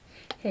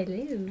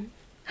Hello.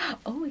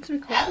 Oh, it's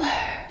recording.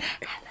 Hello.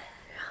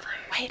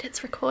 Wait,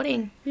 it's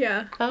recording.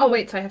 Yeah. Oh,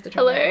 wait, so I have to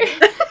try. Hello.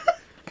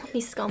 Let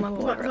me skull my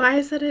water. Why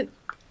is that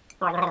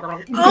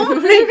Oh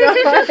my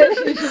god.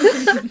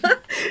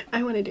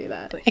 I want to do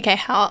that. Okay,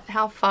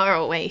 how far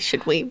away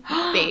should we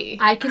be?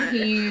 I can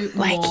hear you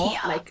Like more, here.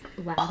 like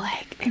loud. Or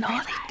like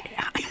north.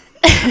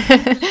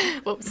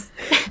 Whoops.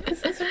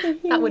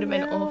 That would have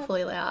been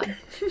awfully loud.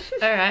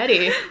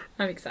 Alrighty.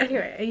 I'm excited.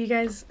 Anyway,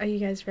 are you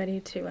guys ready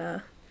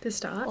to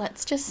start?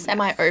 Let's just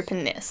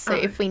semi-open this, so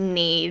if we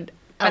need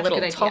a That's a little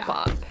good top idea.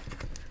 up.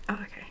 Oh,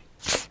 okay.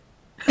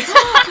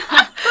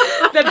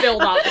 The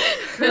build up.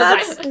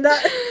 That's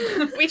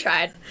that. We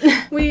tried.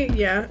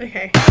 Yeah,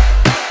 okay.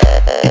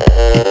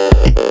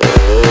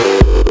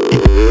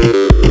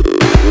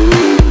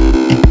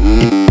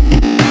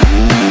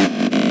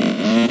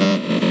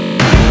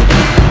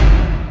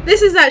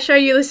 This is That Show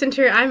You Listen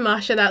To. I'm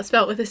Marcia, that's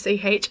spelt with a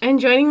CH, and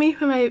joining me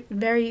for my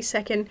very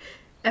second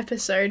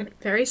episode,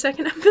 my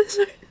second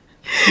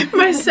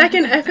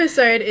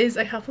episode is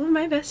a couple of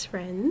my best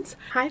friends.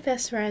 Hi,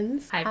 best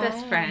friends. Hi,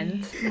 best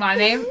friend. My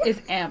name is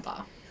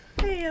Amber.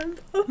 Hi,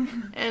 Amber.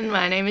 And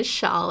my name is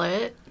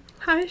Charlotte.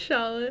 Hi,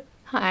 Charlotte.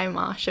 Hi,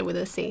 Marcia with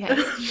a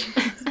CH.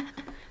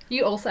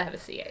 You also have a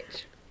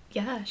CH.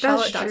 Yeah,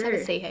 Charlotte does have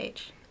a true.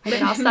 CH. I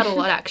get asked that a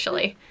lot,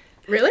 actually.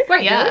 Really?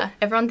 Wait, Yeah, really?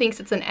 everyone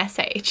thinks it's an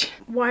SH.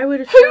 Why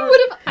would Who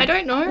would have? I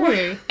don't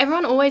know.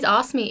 Everyone always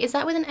asks me, is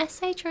that with an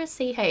SH or a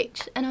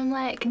CH? And I'm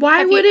like, Why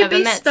have would you it ever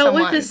be met spelled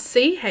someone? with a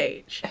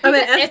CH? I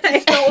mean,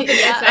 It's spelled with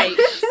an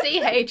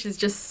SH. CH is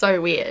just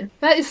so weird.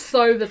 That is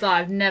so bizarre.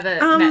 I've never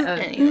met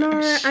a... anyway. No,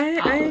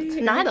 I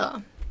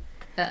Neither.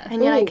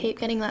 And yet I Ooh. keep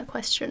getting that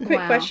question. Quick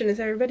Wow. question, is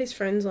everybody's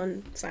phones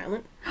on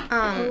silent?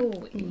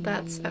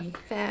 That's a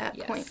fair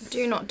yes. point.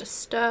 Do not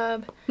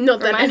disturb.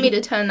 Not that Remind me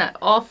any- to turn that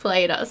off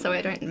later so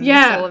I don't miss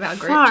Yeah, all of our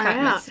group far chat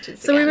out.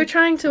 messages So we again. were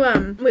trying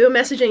to, we were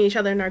messaging each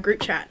other in our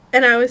group chat,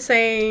 and I was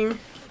saying,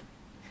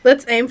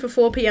 let's aim for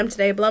 4 p.m.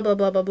 today, blah, blah,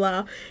 blah, blah,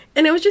 blah.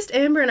 And it was just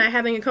Amber and I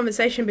having a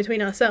conversation between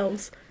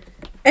ourselves.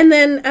 And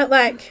then at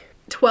like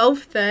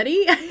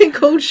 12:30, I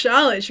called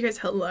Charlotte. She goes,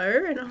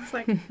 hello? And I was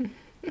like,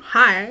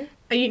 hi.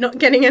 Are you not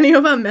getting any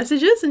of our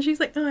messages? And she's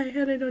like, oh, I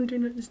had it on Do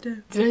Not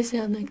Disturb. Did I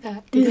sound like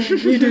that? You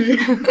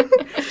do.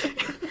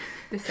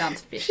 This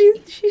sounds fishy.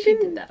 She did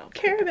didn't that on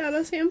care purpose. about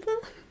us, Amber.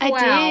 I Wow.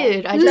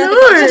 did. I just No.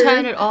 forgot to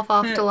turn it off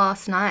after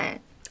last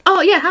night.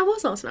 Oh, yeah, how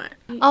was last night?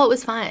 Oh, it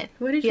was fine.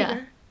 Where did you Yeah.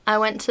 go? I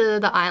went to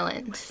the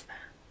island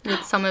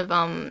with some of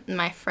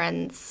my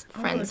friends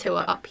who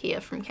are up here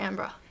from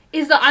Canberra.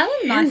 Is the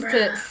island nice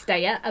Canberra. to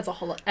stay at as a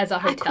hotel?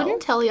 I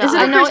couldn't tell you. Is it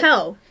I a know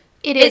hotel?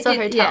 It is a It-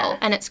 hotel, yeah.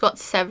 and it's got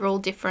several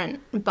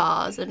different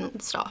bars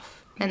and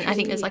stuff. And I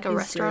think there's like a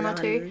restaurant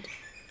or two.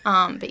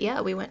 But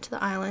yeah, we went to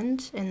the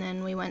island, and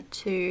then we went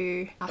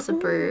to House of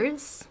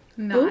Brews.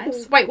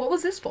 Nice. Ooh. Wait, what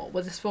was this for?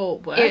 Was this for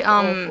work It,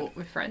 or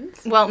with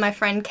friends? Well, my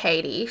friend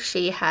Katie,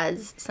 she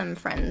has some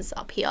friends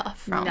up here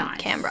from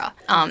Nice. Canberra.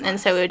 That's And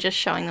so nice. we were just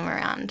showing them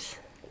around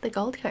the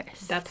Gold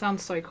Coast. That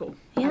sounds so cool.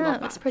 I yeah, love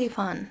it was that. pretty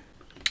fun.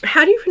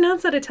 How do you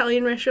pronounce that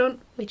Italian restaurant?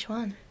 Which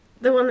one?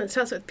 The one that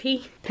starts with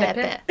P.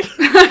 Pepe.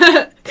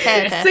 Pepe.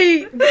 Pepe.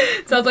 See,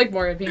 Sounds like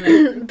more being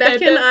like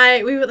Beck and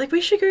I, we were like,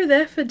 we should go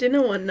there for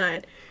dinner one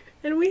night.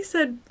 And we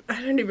said, I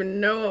don't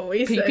even know what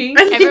we said. Pee-pee?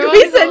 I think Everyone,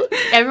 we said,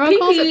 everyone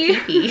calls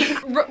it Pee-pee.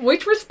 pee-pee.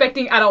 Which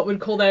respecting adult would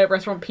call their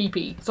restaurant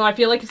pee-pee? So I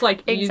feel like it's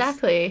like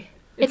Exactly.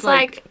 It's It's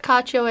like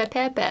cacio e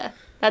pepe.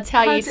 That's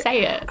how you Cacio-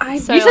 say it. I-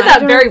 So, you said like,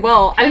 that very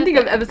well. I don't think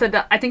I've Pepe. ever said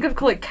that. I think I've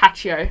called it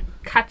cacio.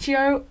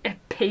 Cacio e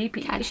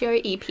pepe. Cacio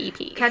e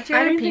pee-pee. Cacio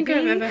I e don't think I've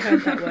pee-pee. ever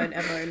heard that word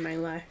ever in my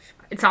life.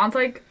 It sounds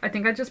like, I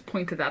think I just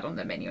pointed that on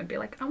the menu and be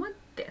like, I want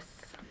this.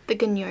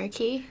 The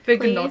gnocchi, The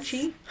please.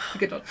 gnocchi.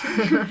 The gnocchi.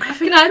 I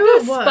Can I have who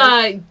the it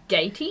was.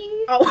 spaghetti?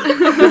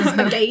 Oh,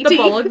 spaghetti. The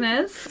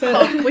bolognese.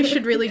 Oh, we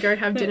should really go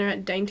have dinner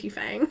at Dainty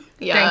Fang.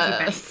 Yes.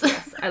 Dainty Fang.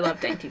 Yes, I love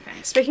Dainty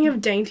Fang. Speaking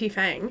of Dainty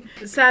Fang,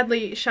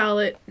 sadly,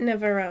 Charlotte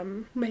never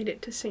made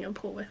it to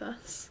Singapore with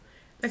us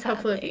a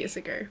couple of Sadly. years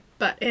ago.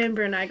 But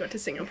Amber and I got to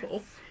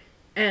Singapore.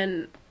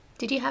 And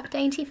Did you have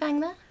dainty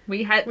fang there?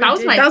 We had We that was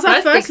did. my That was our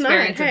first first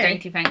experience night, of hey.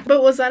 Dainty Fang.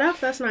 but was that our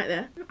first night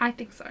there? I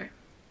think so.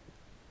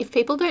 If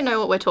people don't know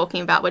what we're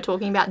talking about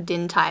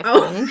Din Tai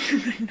Oh. Fung.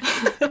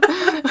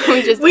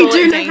 we just We call do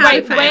it know Dainty how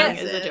to Fang pronounce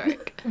as a it.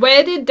 joke.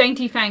 Where did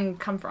Dainty Fang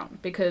come from?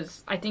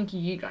 Because I think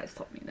you guys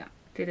told me that.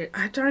 Did it?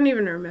 I don't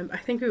even remember. I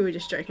think we were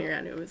just joking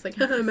around. It was like,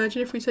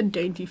 imagine if we said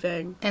Dainty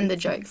Fang. And the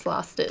jokes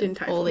lasted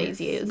Didn't I all forget?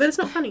 these years. But it's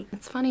not funny.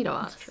 It's funny to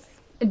us.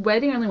 We're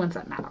the only ones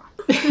that matter.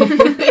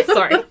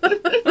 Sorry.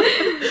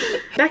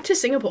 Back to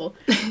Singapore.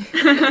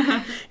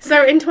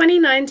 So in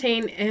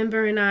 2019,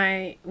 Amber and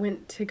I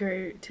went to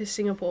go to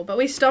Singapore, but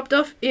we stopped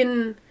off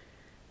in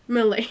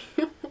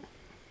Malaysia.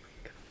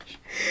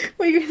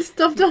 We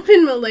stopped off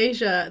in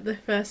Malaysia the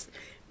first.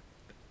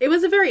 It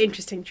was a very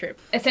interesting trip.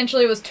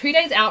 Essentially, it was 2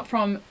 days out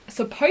from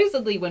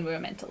supposedly when we were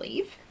meant to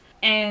leave.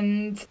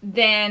 And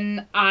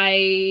then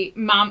I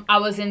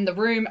was in the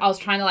room. I was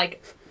trying to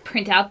like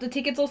print out the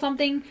tickets or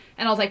something.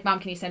 And I was like, Mum,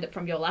 can you send it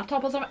from your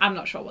laptop or something? I'm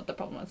not sure what the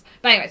problem was.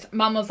 But anyways,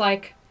 Mum was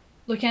like,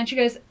 looking at, she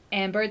goes,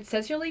 Amber, it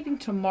says you're leaving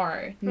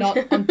tomorrow, not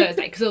on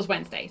Thursday, because it was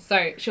Wednesday.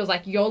 So she was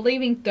like, you're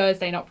leaving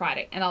Thursday, not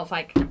Friday. And I was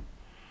like,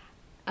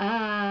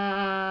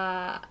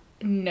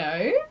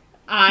 no,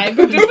 I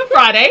booked it for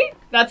Friday.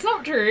 That's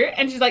not true.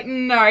 And she's like,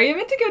 no, you're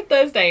meant to go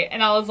Thursday.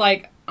 And I was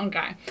like,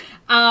 okay.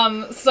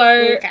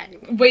 So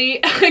we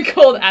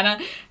called Anna,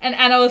 and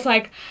Anna was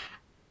like,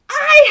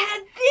 I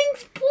had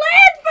things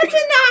planned for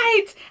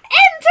tonight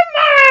and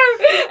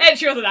tomorrow. And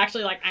she wasn't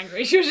actually like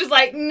angry. She was just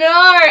like,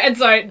 no. And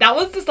so that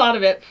was the start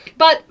of it.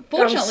 But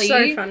fortunately, that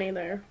was so funny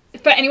though.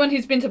 For anyone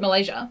who's been to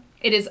Malaysia,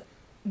 it is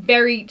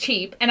very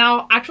cheap. And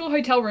our actual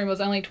hotel room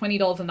was only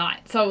 $20 a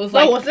night. So it was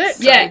like, oh, was it?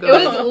 Yeah, So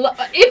it was,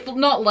 if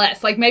not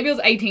less, like maybe it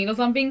was 18 or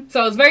something.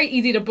 So it was very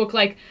easy to book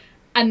like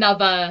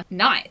another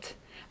night.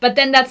 But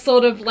then that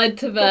sort of led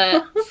to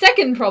the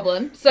second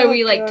problem. So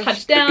we like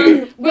touched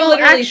down. We were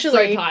literally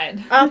so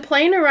tired. Our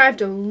plane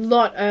arrived a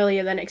lot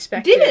earlier than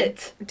expected.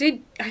 Did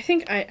it? I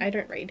think I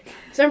don't read.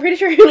 So I'm pretty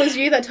sure it was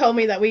you that told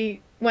me that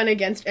we went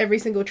against every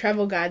single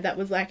travel guide that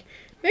was like,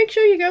 make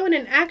sure you go in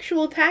an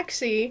actual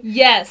taxi.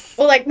 Yes.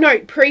 Or like, no,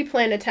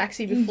 pre-plan a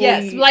taxi before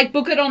Yes, you... like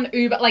book it on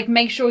Uber. Like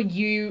make sure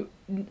you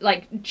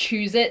like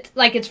choose it.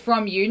 Like it's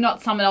from you,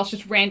 not someone else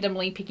just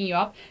randomly picking you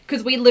up.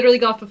 Because we literally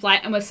got off the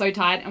flight and we're so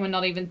tired and we're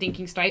not even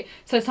thinking straight.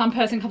 So some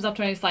person comes up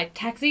to us and is like,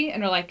 taxi?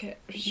 And we're like,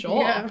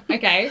 sure. Yeah.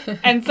 Okay.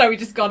 And so we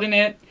just got in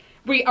it.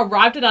 We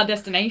arrived at our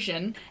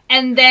destination.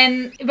 And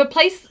then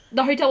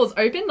the hotel was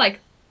open, like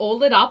all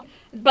lit up.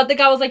 But the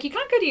guy was like, you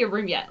can't go to your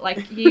room yet.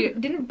 Like, you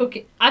didn't book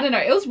it. I don't know.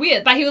 It was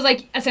weird. But he was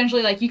like,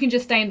 essentially like, you can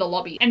just stay in the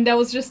lobby. And there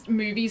was just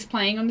movies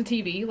playing on the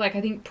TV. Like,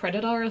 I think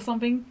Predator or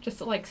something. Just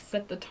to like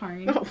set the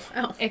tone. Oh,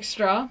 wow.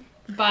 Extra.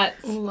 But...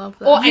 Love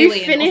that. Or you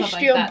Alien finished or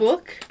your like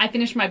book? I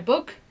finished my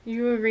book.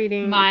 You were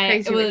reading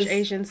Crazy Rich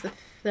Asians, the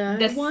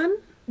third one?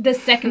 The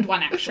second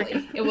one,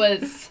 actually. It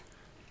was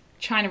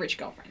China Rich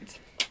Girlfriend.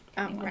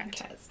 Oh, right.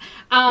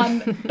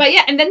 But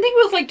yeah, and then they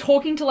was like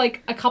talking to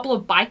like a couple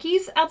of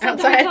bikies outside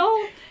the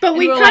hotel. But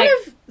we kind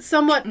of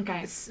somewhat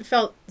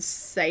felt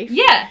safe.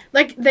 Yeah.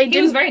 Like they didn't.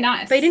 It was very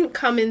nice. They didn't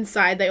come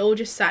inside. They all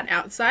just sat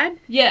outside.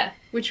 Yeah.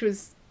 Which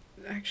was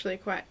actually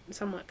quite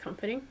somewhat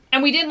comforting.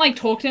 And we didn't like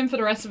talk to him for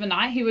the rest of the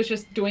night. He was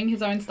just doing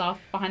his own stuff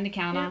behind the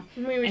counter. Yeah.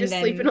 And we were just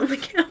sleeping on the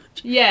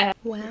couch. Yeah.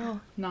 Wow.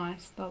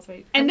 Nice. That was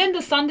sweet. And then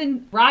the sun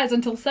didn't rise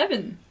until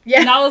 7.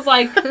 Yeah. And I was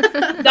like,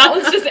 that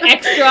was just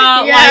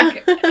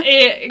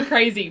extra,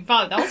 crazy.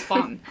 But that was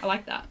fun. I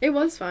like that. It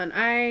was fun.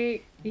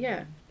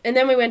 Yeah. And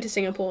then we went to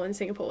Singapore, and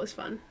Singapore was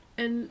fun.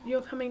 And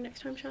you're coming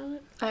next time,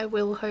 Charlotte? I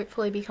will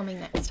hopefully be coming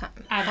next time.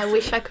 Absolutely. I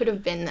wish I could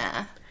have been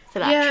there for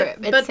that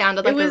trip. It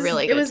sounded like a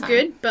really good time. It was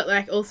good, but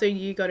like also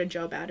you got a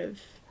job out of...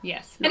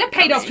 Yes. And it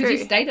paid off because you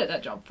stayed at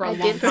that job for a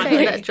long time. I did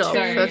stay at that job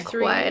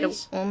for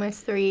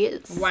almost 3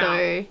 years. Wow.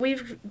 So.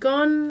 We've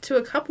gone to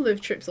a couple of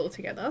trips all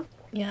together.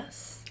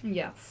 Yes.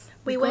 Yes.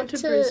 We went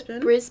to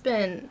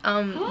Brisbane.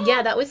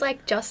 Yeah, that was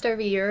like just over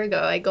a year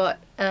ago. I got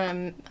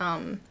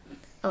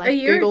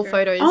Google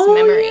Photos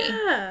memory.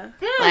 Yeah.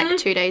 Like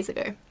 2 days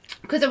ago.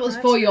 Because it was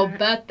for your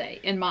birthday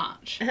in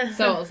March.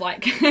 So it was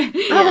like... is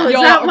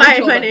that why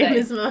my name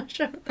is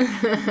Marcha?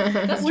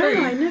 That's true.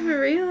 Wow, I never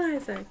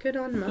realised that. Good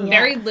on Mum.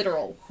 Very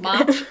literal.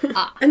 March.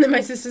 And then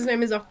my sister's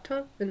name is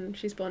Octa, and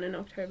she's born in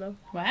October.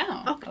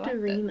 Wow.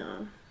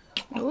 Octarina.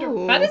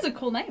 That is a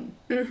cool name.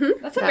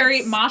 Mm-hmm. That's a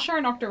very... Marcha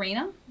and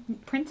Octarina,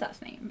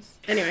 princess names.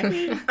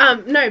 Anyway.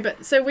 No,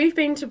 but so we've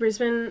been to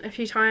Brisbane a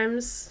few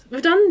times.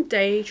 We've done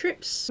day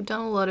trips. We've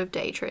done a lot of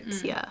day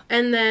trips, yeah.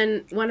 And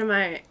then one of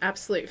my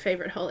absolute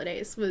favourite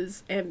holidays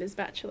was Amber's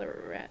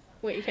bachelorette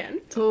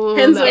weekend.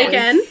 Hens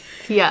weekend.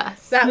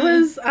 Yes. That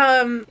was...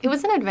 It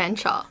was an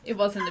adventure. It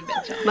was an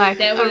adventure. Like,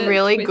 a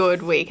really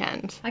good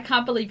weekend. I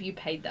can't believe you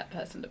paid that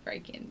person to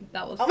break in.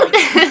 That was...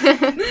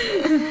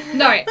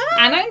 No,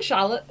 Anna and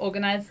Charlotte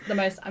organised the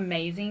most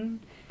amazing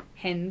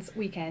Hens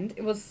weekend.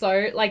 It was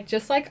so, like,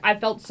 just, like, I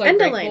felt so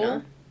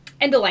grateful.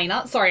 And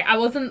Elena. Sorry, I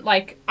wasn't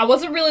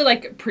really,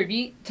 like,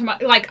 privy to my,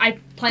 like, I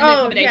planned the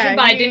accommodation,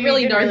 but I didn't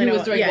really know who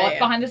was doing what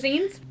behind the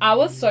scenes. I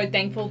was so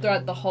thankful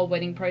throughout the whole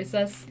wedding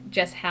process,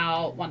 just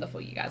how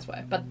wonderful you guys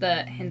were. But the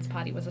Hens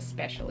party was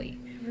especially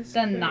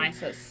the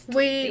nicest.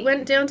 We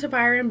went down to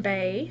Byron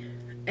Bay,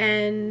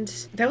 and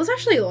there was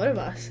actually a lot of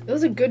us. It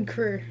was a good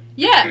crew.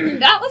 Yeah,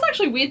 that was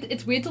actually weird.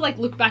 It's weird to, like,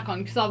 look back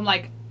on, because I'm,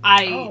 like,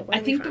 I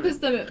think because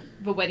the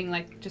wedding,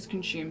 like, just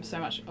consumed so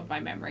much of my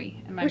memory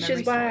and my memory storage.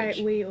 Which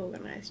is why we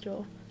organised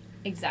your...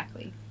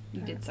 Exactly. You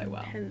did so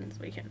well. Hens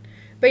weekend.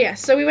 But yeah,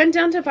 so we went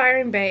down to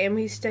Byron Bay and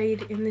we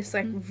stayed in this,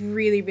 like,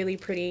 really, really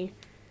pretty...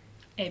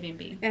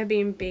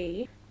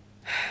 Airbnb.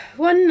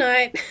 One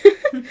night.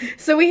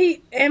 So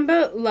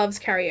Amber loves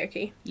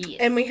karaoke. Yes.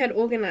 And we had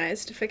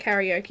organised for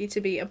karaoke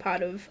to be a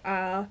part of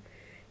our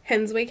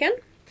Hens weekend.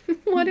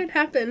 What had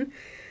happened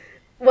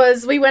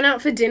was we went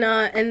out for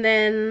dinner, and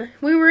then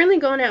we were only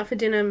going out for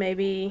dinner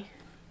maybe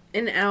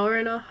an hour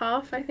and a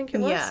half, I think it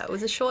was. Yeah, it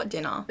was a short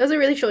dinner. It was a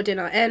really short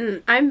dinner,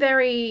 and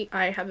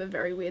I have a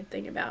very weird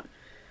thing about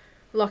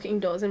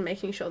locking doors and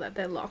making sure that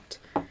they're locked.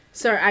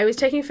 So I was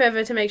taking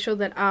forever to make sure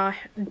that our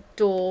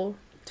door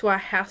to our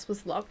house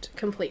was locked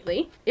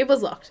completely. It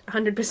was locked,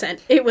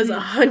 100%. It was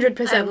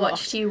 100% I locked.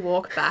 watched you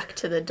walk back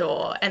to the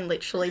door and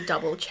literally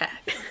double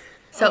check.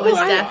 So it was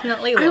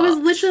definitely locked. I was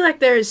literally like,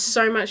 there is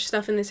so much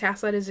stuff in this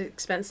house that is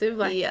expensive.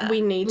 Like, we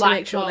need to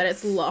make sure that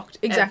it's locked.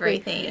 Exactly.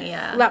 Everything,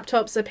 yeah.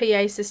 Laptops, a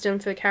PA system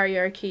for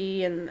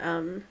karaoke,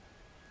 and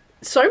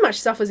so much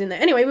stuff was in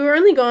there. Anyway, we were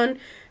only gone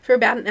for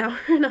about an hour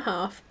and a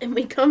half, and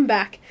we come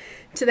back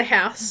to the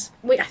house.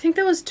 I think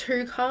there was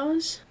 2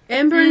 cars.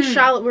 Amber and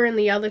Charlotte were in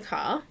the other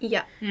car.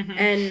 Yeah. Mm-hmm.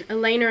 And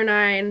Elena and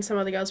I and some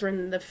other girls were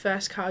in the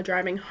first car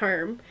driving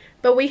home.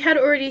 But we had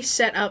already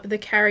set up the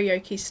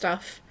karaoke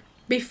stuff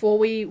before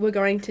we were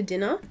going to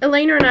dinner.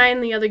 Elena and I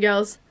and the other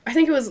girls, I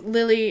think it was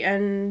Lily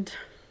and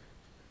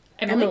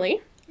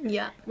Emily.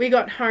 Yeah. We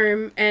got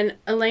home and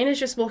Elena's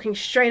just walking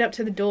straight up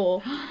to the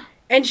door.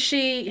 And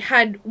she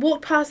had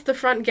walked past the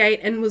front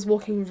gate and was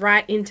walking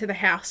right into the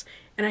house.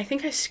 And I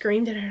think I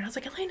screamed at her and I was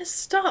like, Elena,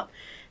 stop.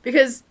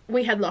 Because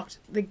we had locked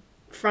the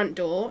front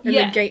door and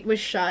the gate was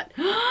shut.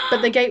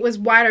 But the gate was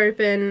wide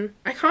open.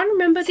 I can't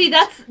remember. See,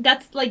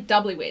 that's like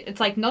doubly weird. It's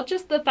like not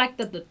just the fact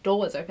that the door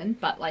was open,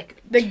 but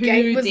like the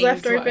gate was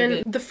left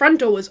open. The front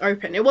door was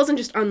open. It wasn't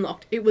just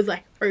unlocked. It was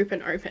like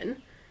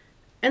open.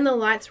 And the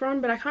lights were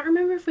on, but I can't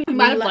remember if we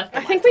might have left the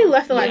I think lights we on.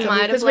 left the lights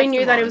on because we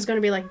knew that it on. was going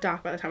to be like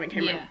dark by the time we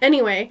came home.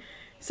 Anyway,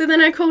 so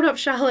then I called up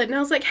Charlotte and I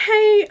was like,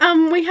 "Hey,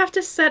 we have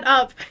to set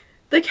up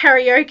the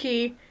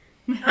karaoke.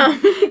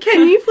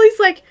 Can you please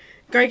like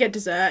go get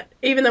dessert?"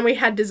 Even though we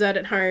had dessert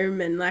at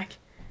home and like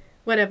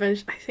whatever.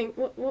 And I think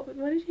what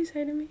did you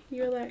say to me?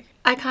 You were like,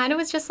 I kind of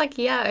was just like,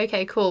 yeah,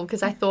 okay, cool,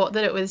 because I thought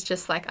that it was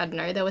just like, I don't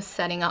know, they were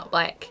setting up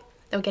like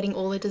they were getting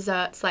all the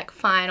desserts like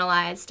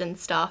finalized and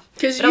stuff.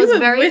 Because you were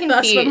very with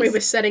us when we were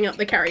setting up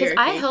the karaoke. Because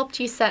I helped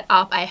you set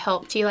up. I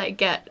helped you like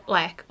get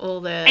like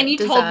all the and you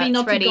told me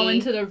not ready. to go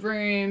into the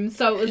room,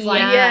 so it was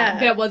like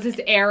there was this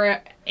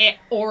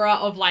aura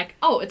of like,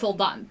 oh, it's all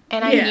done.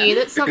 And I knew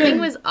that something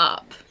was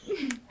up.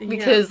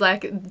 Because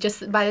like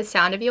just by the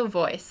sound of your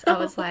voice I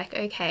was like,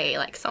 okay,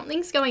 like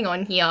something's going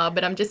on here,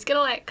 but I'm just gonna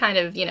like kind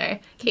of, you know,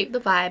 keep the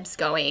vibes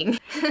going.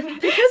 Keep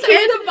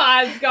the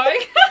vibes going.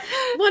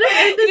 One of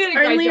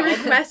Amber's only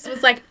requests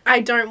was like, I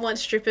don't want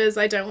strippers,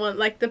 I don't want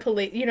like the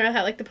police, you know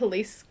how like the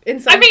police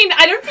in some... I mean,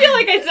 I don't feel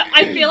like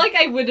I feel like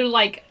I would have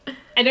like,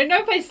 I don't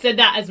know if I said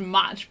that as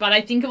much, but I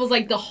think it was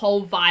like the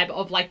whole vibe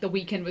of like the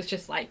weekend was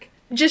just like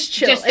just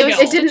chill. Just chill.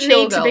 It didn't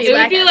need to be it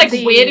like... would be like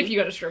weird if you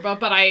got a stripper,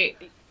 but I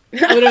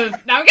would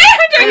have... No, I'm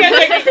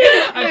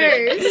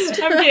joking.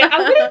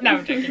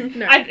 I'm joking.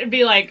 No. I'd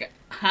be like,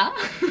 huh?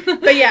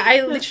 But yeah,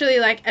 I literally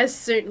like as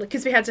soon...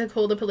 Because we had to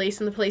call the police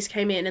and the police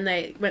came in and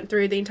they went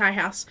through the entire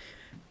house.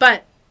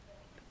 But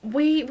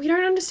we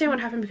don't understand what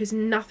happened because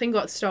nothing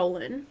got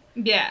stolen.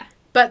 Yeah.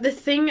 But the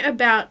thing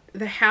about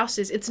the house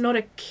is it's not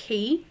a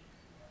key.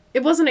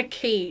 It wasn't a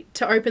key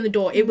to open the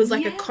door. It was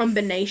like a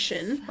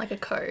combination. Like a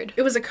code.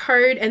 It was a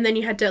code and then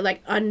you had to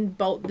like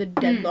unbolt the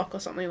deadlock or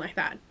something like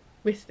that.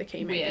 With the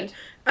key, maybe. Weird.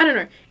 I don't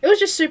know. It was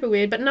just super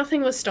weird, but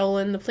nothing was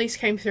stolen. The police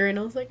came through, and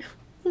I was like,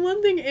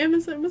 one thing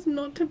Amber said was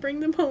not to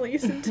bring the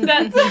police into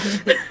That's...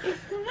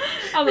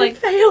 I'm like,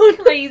 failed.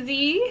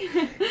 crazy.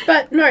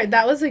 But no,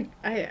 that was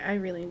I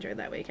really enjoyed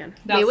that weekend.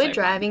 We were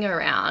driving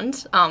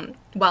around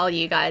while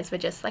you guys were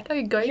just like,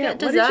 oh, go get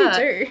dessert. What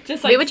did you do?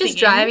 Just, like, we were just singing,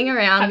 driving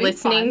around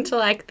listening fun. to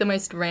like the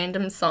most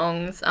random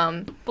songs,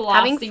 having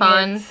Blasting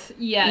fun. It.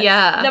 Yes.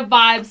 Yeah. The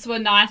vibes were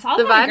nice. The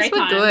vibes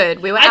were good.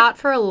 We were out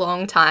for a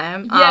long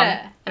time.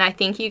 Yeah. And I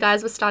think you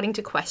guys were starting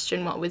to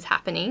question what was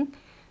happening.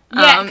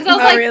 Yeah, because I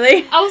was like,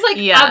 really? I was like,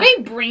 Yeah. are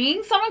they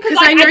bringing someone? Because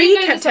I know didn't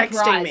you know kept the texting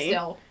surprise me.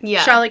 Still.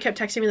 Yeah. Charlotte kept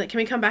texting me like, can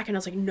we come back? And I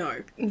was like, no.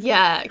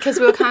 Yeah, because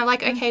we were kind of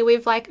like, okay,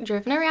 we've like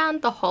driven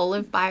around the whole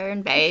of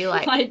Byron Bay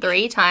like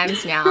 3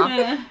 times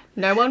now.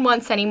 No one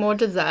wants any more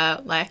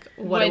dessert. Like,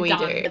 what do we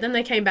done. do? But then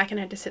they came back and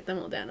I had to sit them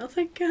all down. I was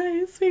like,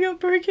 guys, we got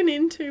broken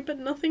into, but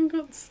nothing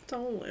got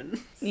stolen.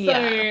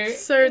 Yeah.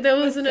 So there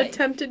was an safe.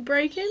 attempted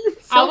break-in.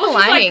 Silver was just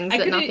like, linings I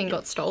that couldn't- nothing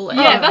got stolen.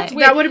 Yeah, that's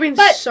weird. That would have been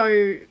But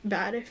so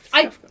bad if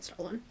stuff got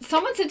stolen.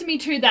 Someone said to me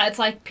too that it's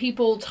like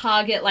people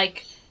target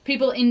like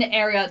people in the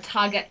area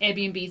target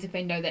Airbnbs if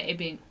they know they're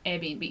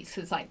Airbnbs.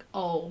 So it's like,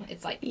 oh,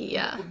 it's like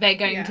they're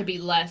going to be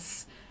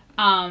less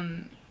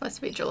less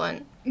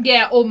vigilant.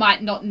 Yeah, or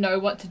might not know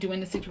what to do in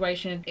the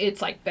situation.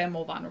 It's like they're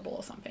more vulnerable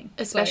or something.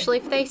 Especially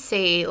if they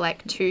see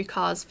like 2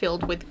 cars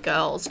filled with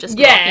girls just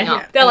Yeah, walking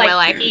up. they're and like, we're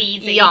like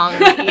easy. young.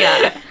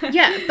 Yeah.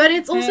 Yeah, but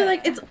it's also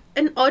like it's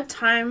an odd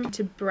time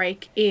to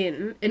break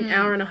in an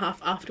hour and a half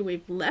after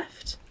we've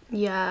left.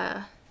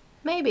 Yeah.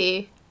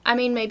 Maybe. I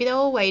mean, maybe they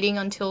were waiting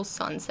until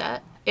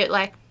sunset. It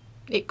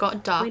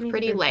got dark need to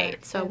pretty go late,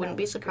 back. so I Yeah, wouldn't that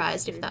be was good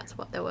surprised too. if that's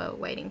what they were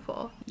waiting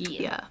for.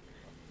 Yeah.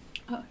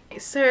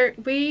 So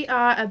we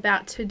are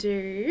about to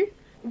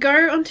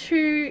go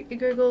onto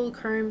Google,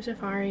 Chrome,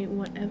 Safari,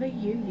 whatever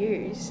you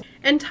use,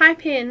 and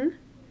type in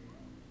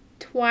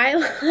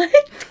Twilight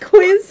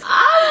quiz.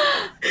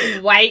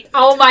 Wait,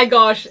 oh my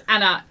gosh,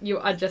 Anna, you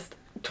are just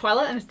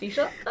Twilight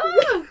anesthesia.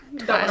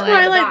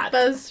 Twilight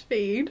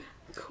BuzzFeed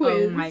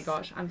quiz. Oh my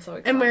gosh, I'm so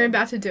excited. And we're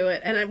about to do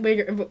it,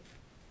 and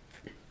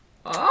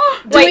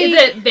Oh. Do Wait, we-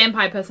 is it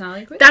vampire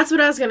personality quiz? That's what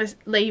I was gonna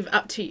leave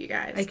up to you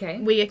guys.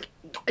 Okay.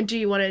 Do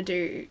you want to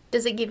do?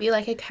 Does it give you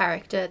like a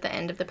character at the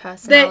end of the That,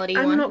 personality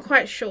I'm one? not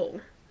quite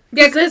sure.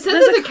 Yeah, because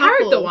there's there's a a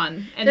character couple.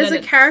 one. And There's then a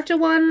it's- character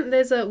one.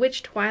 There's a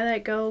which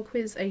Twilight girl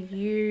quiz are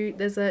you?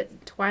 There's a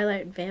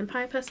Twilight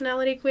vampire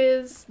personality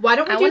quiz. Why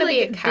don't we I do wanna like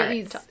be a these-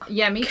 character.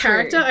 Yeah, me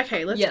Character. too.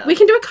 Okay, let's. Yeah. We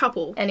can do a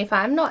couple. And if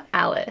I'm not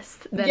Alice,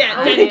 then Yeah,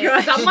 I Oh my then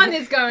gosh. someone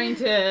is going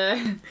to.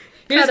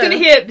 You're just Cutter. gonna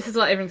hear. This is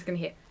what everyone's gonna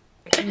hear.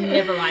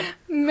 Never mind.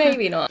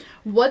 maybe not.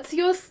 What's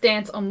your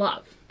stance on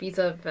love? These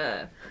are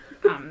the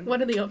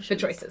What are the the options?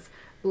 choices.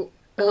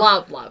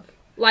 Love.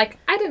 Like,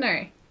 I don't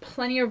know.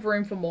 Plenty of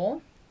room for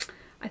more.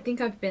 I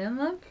think I've been in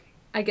love.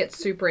 I get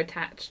super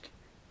attached.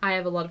 I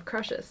have a lot of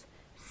crushes.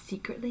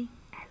 Secretly,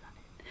 I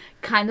love it.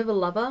 Kind of a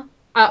lover.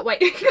 Wait.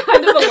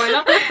 Kind of a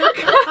loner.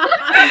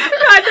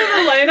 Kind of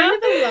a loner.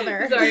 Kind of a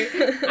lover. Sorry.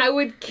 I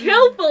would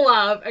kill for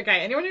love. Okay,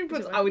 anyone who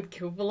puts I would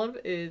kill for love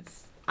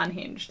is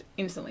unhinged.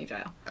 Instantly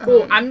jail.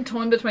 Well, I'm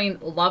torn between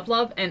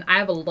love, and I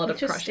have a lot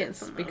What's of your stance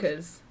crushes on love?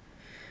 because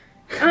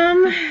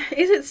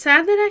Is it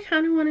sad that I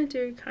kind of want to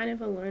do kind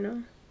of a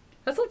loner?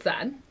 that's not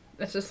sad.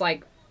 It's just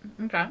like,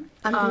 okay.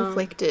 I'm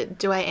conflicted.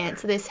 Do I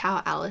answer this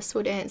how Alice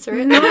would answer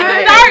it? No. No,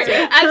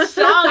 as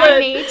Charlotte. I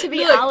need to be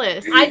Look,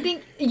 Alice. I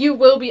think you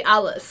will be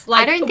Alice.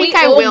 Like, I don't we think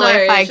I all will know,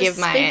 if I just give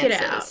my speak it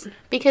answers. out.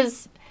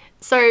 Because,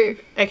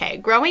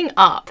 growing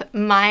up,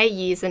 my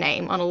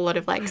username on a lot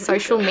of like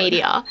social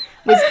media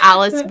was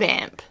Alice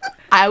Vamp.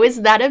 I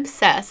was that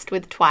obsessed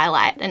with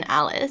Twilight and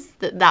Alice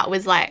that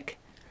was like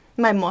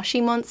my Moshi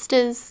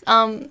Monsters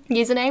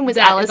username was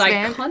That Alice is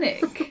Vamp.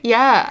 iconic.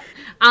 Yeah.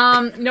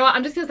 You know what?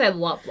 I'm just gonna say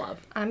love.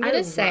 I'm I gonna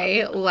love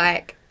say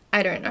like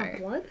I don't know.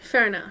 What?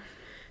 Fair enough.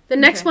 The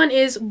next Okay. one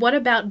is what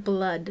about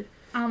blood?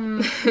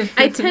 I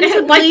I tend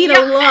to bleed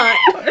a lot.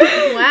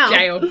 Wow.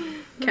 Jail.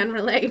 Can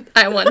relate.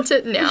 I want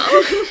it now.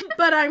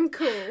 But I'm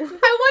cool. I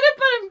want it,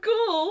 but I'm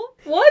cool.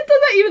 What does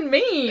that even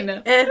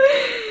mean?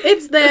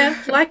 It's there,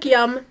 like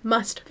yum,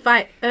 must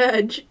fight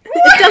urge.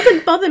 It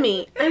doesn't bother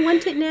me. I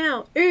want it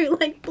now. Ooh,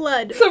 like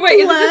blood. So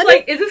wait,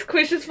 blood. is this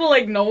quiz just for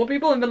like normal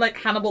people and then like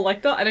Hannibal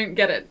Lecter? I don't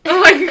get it.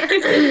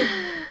 Like,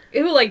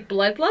 ew, like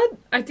blood?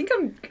 I think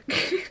I'm.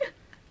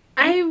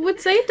 I would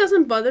say it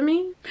doesn't bother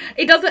me.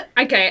 It doesn't.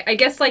 Okay, I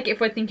guess like if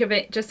we think of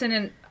it just in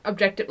an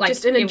objective, like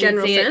Just in a if we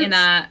general see it in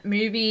sense? a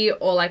movie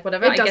or like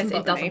whatever, It I guess doesn't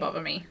it bother doesn't me.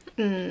 bother me.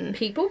 Mm.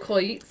 People call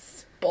you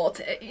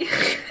sporty,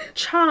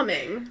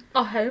 Charming.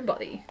 a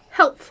homebody,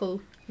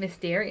 Helpful.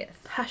 mysterious,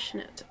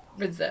 Passionate.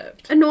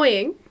 reserved,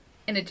 Annoying.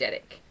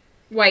 energetic.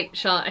 Wait,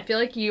 Charlotte, I feel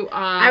like you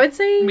are. I would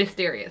say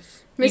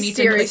mysterious. You need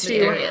to mysterious.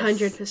 include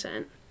mysterious.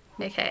 100%.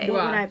 Okay. You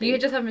What would are. I be? You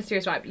just have a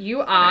mysterious vibe.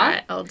 You are.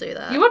 Alright, I'll do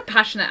that. You are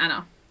passionate,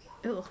 Anna.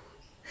 Ugh.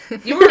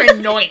 You are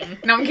annoying.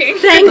 No, I'm kidding.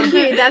 Thank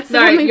you. That's the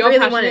one we you're really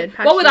passionate. wanted.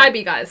 What would I Passionate.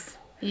 be, guys?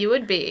 You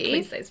would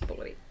Please be say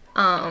sporty.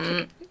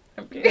 I'm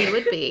Okay. you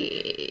would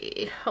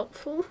be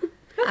Helpful.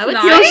 I would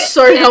nice. say You're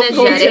so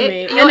helpful to energetic.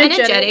 me. You're Energetic.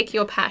 energetic,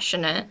 you're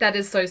passionate. That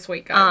is so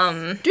sweet,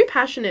 guys. Do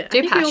passionate. Do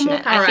I think you're more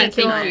passionate. I All right, passionate.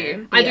 think thank you're-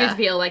 you. I yeah. do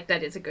feel like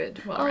that is a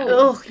good. Well,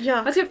 Oh,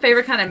 yeah. what's your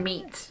favorite kind of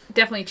meat?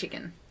 Definitely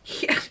chicken.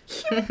 Yeah.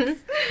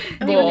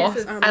 Anyone Boar.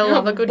 else's, I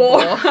love a good Boar.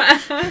 boar.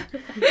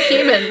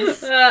 Humans.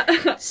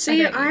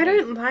 See, I I don't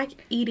don't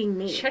like eating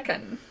meat.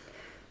 Chicken.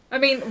 I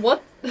mean,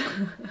 what?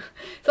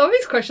 Some of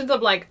these questions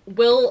of like,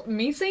 will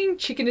me saying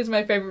chicken is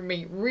my favorite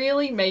meat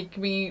really make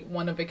me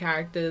one of the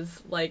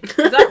characters? Like, is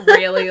that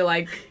really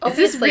like? Is this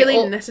Obviously, really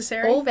all,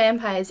 necessary? all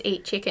vampires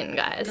eat chicken,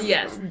 guys.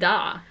 Yes,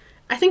 duh.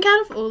 I think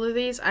out of all of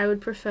these, I would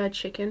prefer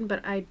chicken,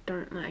 but I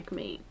don't like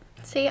meat.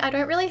 See, I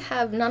don't really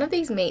have none of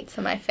these meats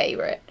are my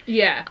favorite.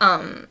 Yeah.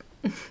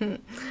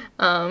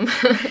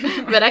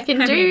 But I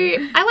can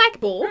do. I like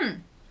boar.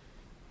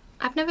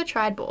 I've never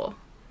tried boar.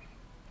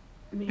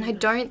 And I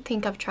don't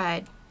think I've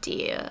tried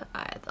deer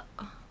either.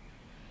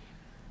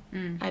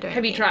 I don't.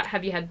 Have you think. tried?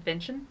 Have you had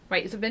venison?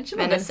 Wait, is it venison?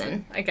 or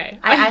Venison. Okay.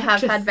 I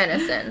have Just- had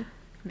venison.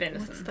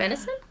 venison.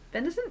 Venison?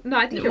 Venison? No,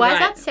 I think you're Why is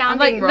right. that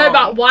sounding I'm like, no, wrong?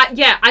 but why?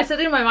 Yeah, I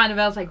said it in my mind,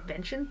 and I was like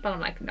venison, but I'm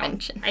like, no.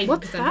 Venison. 80%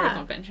 What's sure that? it's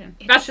not venison.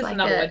 That's just It's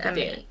another like word for a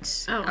deer.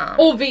 meat. Oh.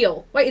 Or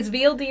veal. Wait, is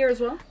veal deer as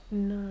well?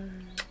 No.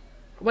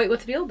 Wait,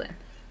 what's veal then?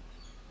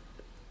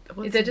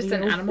 What's Is there just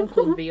an veal? animal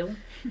called veal?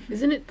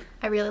 Isn't it?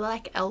 I really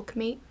like elk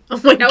meat. Oh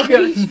my No.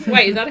 gosh.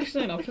 Wait, is that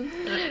actually an option?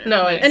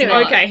 No, it's Anyway,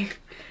 not. Okay.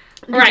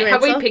 Did All right, you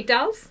have we answer? picked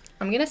ours?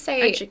 I'm gonna A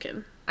say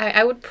chicken.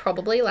 I would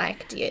probably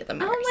like deer the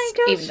most. my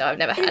gosh. Even though I've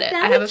never had Is it.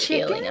 that I have a a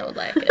feeling chicken? I would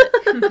like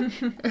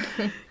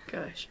it.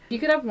 Gosh. You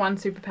could have one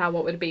superpower,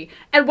 what would it be?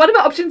 And one of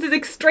the options is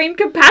extreme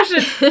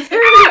compassion. Who would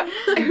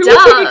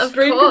Duh, pick of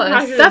extreme course.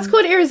 compassion? That's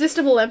called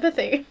irresistible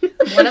empathy.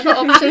 One of the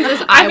options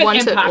is I'm I an want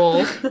it empath.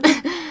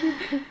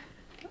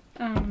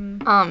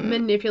 all.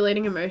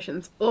 Manipulating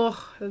emotions.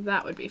 Oh,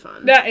 that would be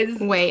fun. That is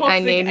Wait, I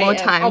toxic need more AF.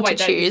 time Oh, to wait,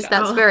 that is choose.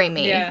 disgusting. That's very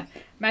me. Yeah.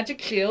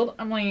 Magic shield.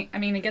 I'm like, I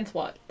mean, against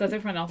what? Does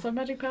everyone else have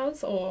magic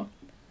powers? Or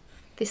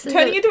This is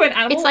turning into an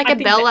animal? it's like I a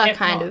think Bella that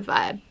kind not. of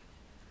vibe.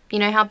 You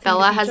know how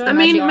Bella has future? the I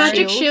mean, magic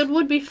Magic shield? Shield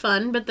would be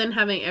fun, but then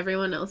having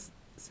everyone else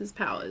else's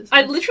powers.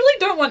 I literally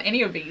don't want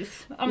any of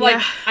these. I'm Yeah.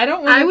 like, I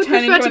don't want I to would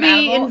turn prefer into to an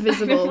be animal.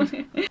 invisible.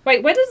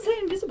 Wait, where does it say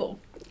invisible?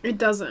 It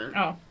doesn't,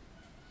 Oh.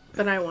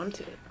 but I want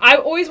to. I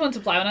always wanted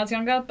to fly when I was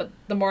younger, but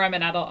the more I'm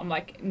an adult, I'm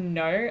like,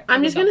 no.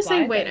 I'm just gonna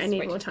fly. say wait. That I is need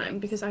way more too time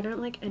things. because I don't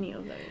like any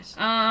of those.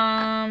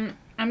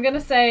 I'm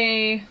gonna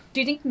say, do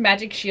you think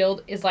magic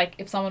shield is like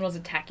if someone was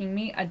attacking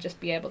me, I'd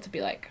just be able to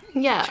be like,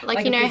 Yeah, like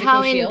Like you a know physical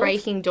how in shield?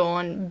 Breaking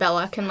Dawn,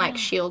 Bella can like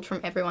shield from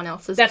everyone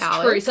else's that's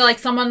powers. true. So like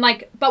someone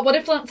like, but what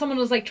if like, someone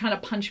was like trying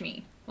to punch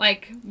me?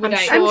 Like, would I'm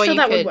I? sure I'm sure you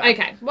that would could. work.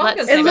 Okay, well, I'm Let's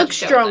gonna say It Same looks magic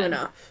shield strong then.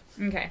 enough.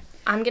 Okay,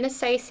 I'm gonna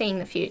say seeing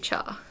the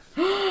future.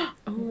 Oh,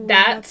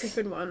 That's- that's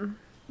a good one.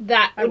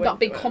 that I would would not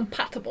be do it.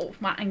 compatible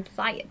with my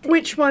anxiety.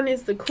 Which one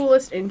is the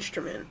coolest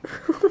instrument?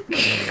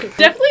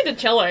 Definitely the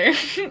cello.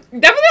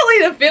 Definitely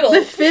the fiddle.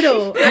 The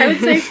fiddle. I would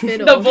say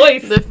fiddle. The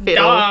voice. The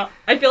fiddle. Duh.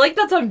 I feel like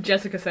that's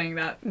Jessica saying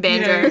that.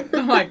 Banjo. You know?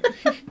 I'm like,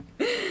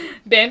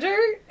 banjo?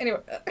 Anyway.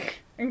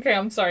 Okay,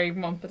 I'm sorry,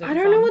 Mom. I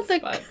don't know what the-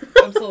 But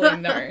absolutely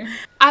no.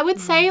 I would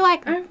say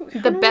like I the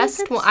kinda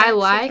best wanna one. say I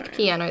like saxophone.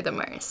 piano the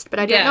most, but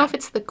I don't Yeah. know if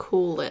it's the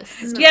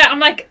coolest. Yeah, I'm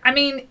like, I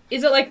mean,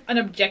 is it like an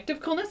objective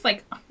coolness?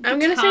 Like, I'm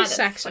gonna guitar, say that's so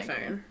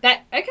saxophone. cool.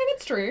 That okay,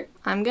 that's true.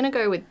 I'm gonna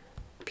go with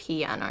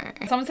piano.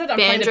 Someone said I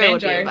played the Banjo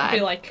would be banjo. a I'd be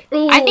vibe. like,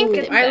 Ooh, I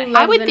think I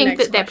love would the think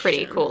next that they're pretty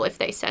question. cool if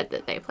they said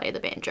that they play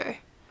the banjo.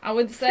 I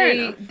would Fair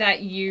say enough.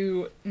 that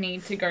you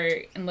need to go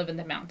and live in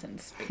the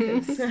mountains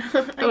because.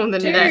 Oh, the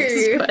do.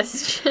 next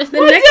question.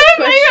 The next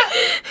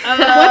question.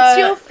 What's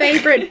your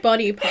favorite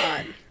body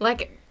part?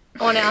 Like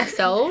on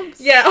ourselves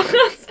Yeah.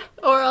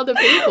 or other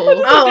people?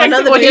 Oh,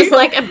 another Or just people.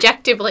 like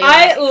objectively.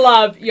 I Like,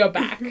 love your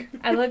back.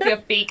 I love your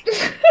feet.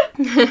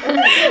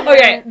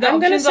 Okay, the I'm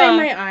gonna options say are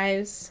my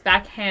eyes.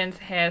 back, hands,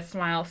 hair,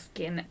 smile,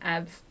 skin,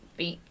 abs,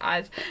 feet,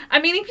 eyes. I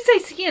mean, if you say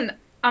skin,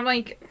 I'm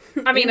like,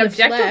 I mean, In the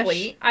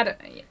objectively, I don't.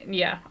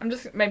 Yeah,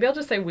 maybe I'll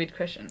just say weird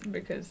question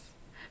because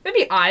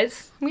maybe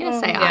eyes. I'm gonna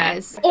Oh, say Yeah.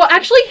 eyes. Or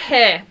actually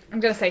hair. I'm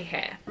gonna say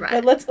hair.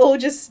 But let's all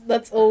just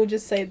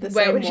say the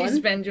Where same would you one.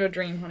 spend your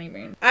dream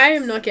honeymoon? I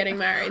am not getting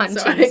married, so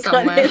Hunting I can't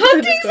somewhere. answer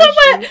Hunting this question.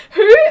 somewhere.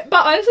 Who?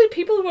 But honestly,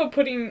 people who are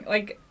putting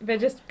like they're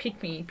just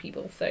pick me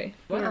people. So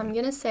I'm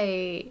gonna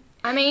say.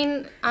 I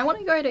mean, I want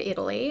to go to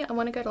Italy. I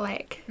want to go to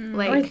like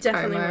Lake I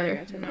definitely Como wanna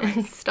go to and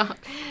Nice. stuff.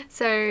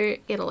 So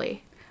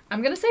Italy.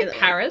 I'm gonna say Italy.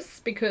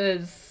 Paris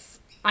because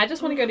I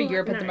just want to go to Oh,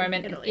 Europe at the no,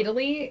 moment. Italy. And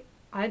Italy,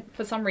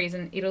 for some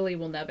reason, Italy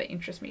will never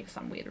interest me for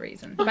some weird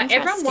reason. Oh, But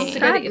everyone wants to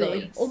go to interesting.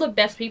 Italy. All the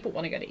best people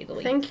want to go to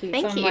Italy. Thank you.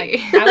 Thank So I'm you.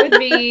 like, that would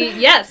be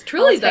yes,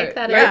 truly I'll though. take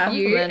that as a Both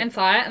you compliment. and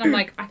Saya, and I'm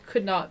like, I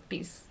could not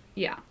be.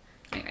 Yeah.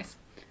 Anyways,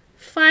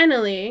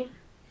 Finally,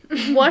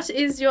 what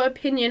is your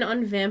opinion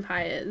on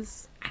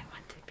vampires? I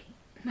want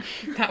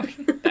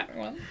to be that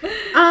one.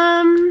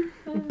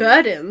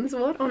 Burdens.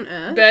 What on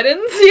earth?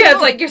 Burdens? Yeah,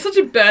 it's like you're such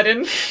a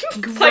burden. It's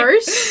like,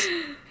 Gross.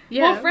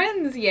 More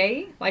friends,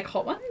 yay! Like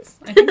hot ones.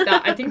 I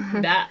think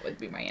that would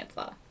be my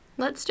answer.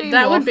 Let's do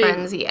That more would be-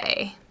 friends,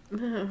 yay.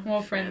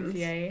 More friends,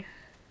 yay.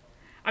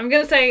 I'm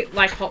gonna say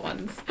like hot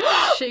ones.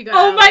 She got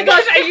Oh my Alice.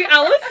 gosh, are you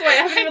Alice? Wait, I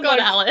haven't even got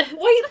looked. Alice.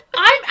 Wait,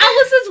 I'm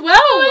Alice as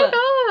well. Oh my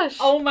gosh.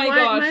 Oh my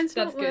gosh, mine's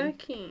that's not good.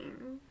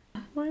 working.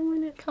 Why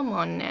won't it? Come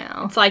on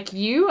now. It's like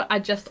you are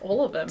just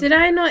all of them. Did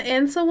I not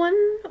answer one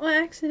or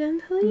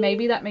accidentally?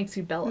 Maybe that makes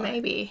you Bella.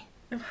 Maybe.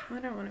 Ugh, I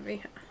don't want to be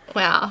her.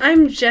 Wow.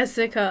 I'm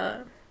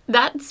Jessica.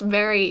 That's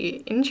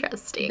very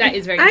interesting. That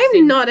is very I'm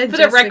interesting. not a For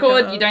Jessica. the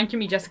record, you don't give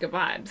me Jessica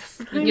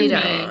vibes. I'm give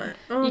don't. me. not.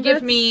 Oh, You give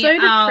that's me. so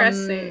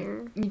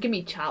depressing. You give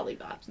me Charlie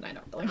vibes. No,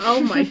 not really. Oh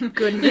my You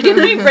goodness. give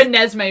me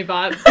Renesmee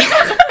vibes.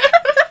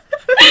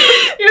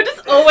 You're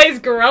just always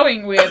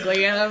growing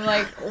weirdly, and I'm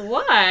like,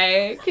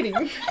 why? Kidding.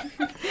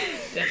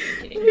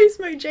 Definitely kidding. Who's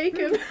my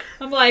Jacob?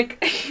 I'm like,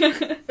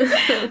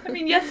 I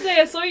mean, yesterday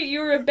I saw you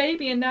were a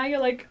baby, and now you're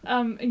like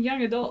a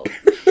young adult.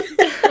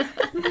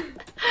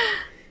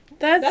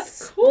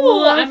 That's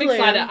cool. I'm lovely.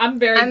 excited. I'm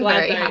very I'm glad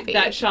very though, happy.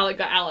 that Charlotte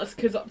got Alice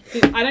because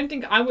I don't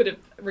think I would have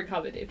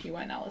recovered if you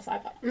weren't Alice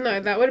either.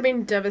 No, that would have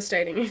been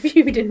devastating if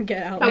you didn't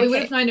get out. But we Okay.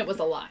 would have known it was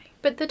a lie.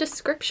 But the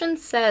description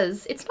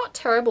says it's not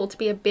terrible to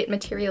be a bit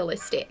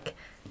materialistic.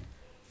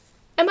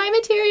 Am I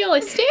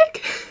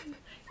materialistic?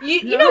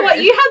 You know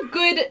what? You have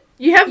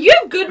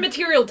good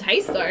material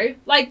taste though.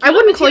 Like I you're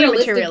wouldn't not call you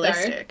materialistic,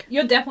 materialistic. though.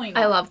 You're definitely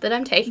not. I love that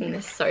I'm taking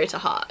this so to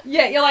heart.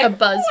 Yeah, you're like A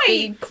BuzzFeed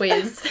 "Wait."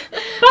 quiz.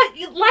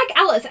 But like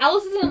Alice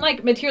isn't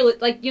like material.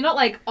 Like you're not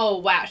like, oh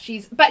wow,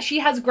 but she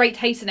has great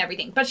taste and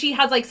everything. But she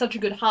has like such a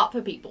good heart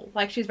for people.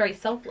 Like she's very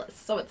selfless.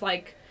 So it's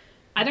like,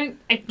 if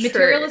True.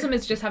 materialism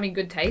is just having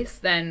good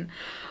taste, then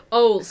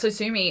so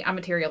sue me, I'm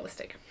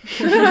materialistic.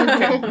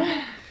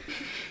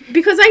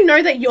 Because I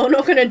know that you're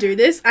not going to do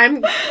this,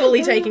 I'm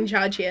fully taking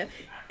charge here.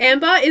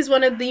 Amber is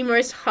one of the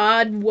most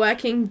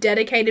hard-working,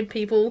 dedicated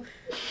people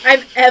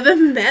I've ever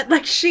met.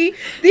 Like, the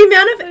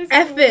amount of So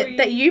effort sweet.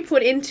 that you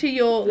put into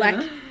your, like...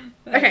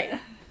 Okay,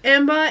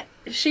 Amber,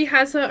 she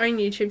has her own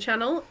YouTube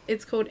channel.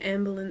 It's called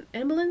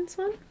Amberlyn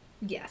Swan?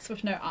 Yes,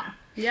 with no R.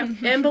 Yep,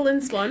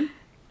 Amberlyn Swan.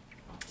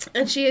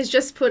 And she has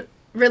just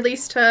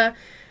released her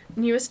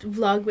newest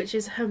vlog, which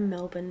is her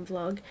Melbourne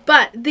vlog.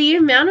 But the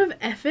amount of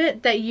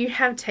effort that you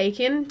have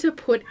taken to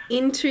put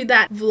into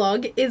that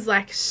vlog is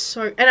like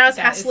so. And I was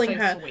That is hassling so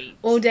her sweet.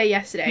 all day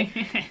yesterday,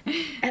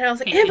 and I was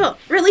like, Amber,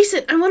 release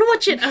it. I want to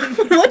watch it. I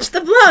want to watch the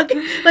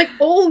vlog. Like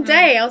all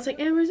day, I was like,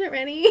 Amber, is it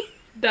ready?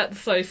 That's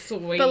so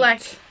sweet. But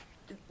like,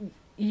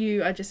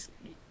 you are just.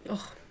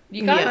 Oh,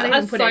 you guys Yeah.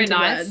 are so nice.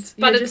 Words.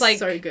 But You're it's just like,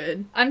 so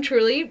good. I'm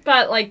truly,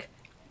 but like,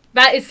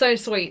 that is so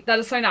sweet. That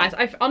is so nice.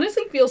 I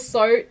honestly feel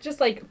so just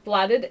like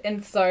flattered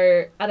and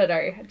so, I don't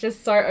know,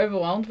 just so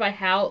overwhelmed by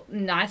how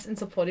nice and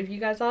supportive you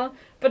guys are.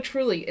 But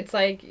truly, it's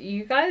like,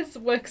 you guys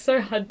work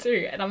so hard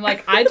too. And I'm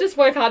like, I just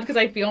work hard because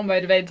I feel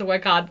motivated to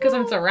work hard because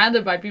I'm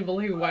surrounded by people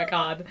who work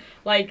hard.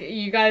 Like,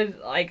 you guys,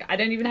 like, I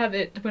don't even have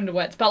it to put into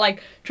words. But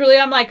like, truly,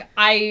 I'm like,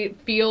 I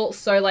feel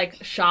so like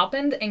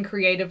sharpened and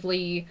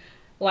creatively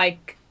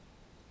like,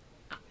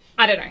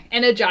 I don't know,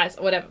 energized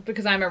or whatever,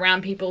 because I'm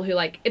around people who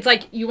like, it's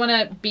like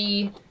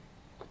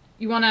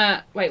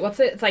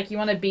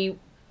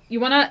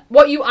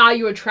what you are,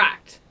 you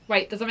attract.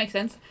 Wait, does that make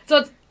sense? So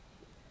it's,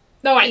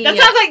 no wait, that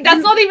sounds like,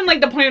 that's not even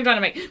like the point I'm trying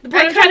to make. The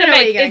point I'm trying to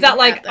make is that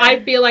like, I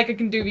feel like I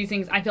can do these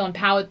things, I feel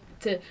empowered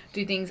to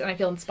do things, and I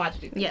feel inspired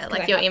to do things. Yeah, 'cause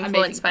like I you're have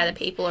influenced by the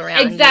amazing people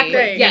around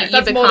Exactly, you. yes, You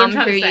that's more what I'm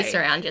become trying who to you say.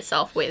 surround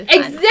yourself with. kind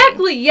of thing.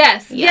 Exactly,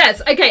 yes, Yeah.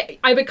 yes. Okay,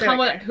 I become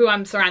There we go. who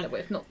I'm surrounded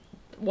with, not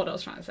what I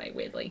was trying to say,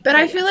 weirdly. But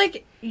I feel yes.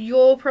 like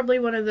you're probably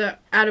one of the,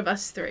 out of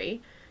us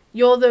three,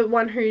 you're the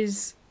one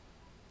who's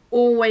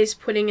always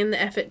putting in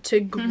the effort to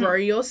grow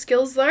your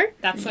skills though.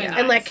 That's so Yeah. nice.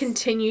 And like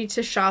continue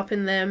to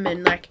sharpen them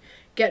and like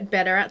get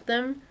better at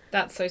them.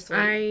 That's so sweet.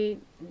 I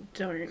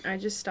don't. I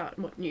just start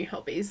new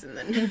hobbies and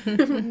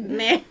then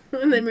meh,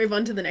 and then move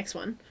on to the next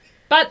one.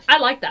 But I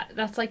like that.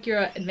 That's like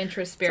your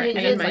adventurous So spirit. you're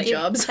and in it's my like,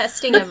 jobs.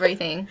 testing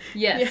everything.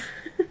 yes.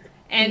 Yeah.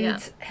 And Yeah.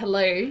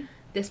 hello,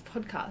 this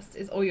podcast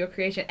is all your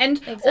creation. And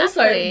Exactly.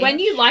 also, when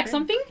you like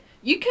something,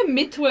 you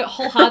commit to it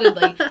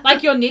wholeheartedly.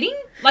 Like your knitting,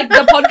 like the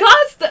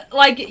podcast,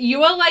 like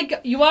you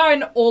are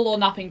an all or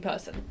nothing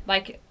person.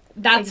 Like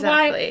that's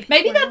why Exactly.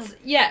 maybe Wow. that's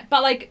yeah,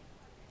 but like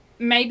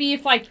maybe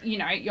if like, you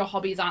know, your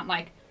hobbies aren't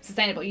like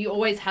sustainable, you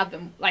always have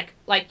them like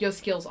your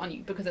skills on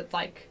you, because it's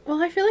like,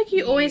 Well, I feel like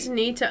you always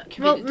need to.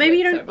 Well, committed to maybe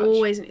you it don't so much.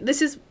 always.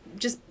 This is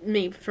just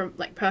me from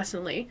like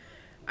personally.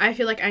 I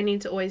feel like I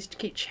need to always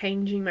keep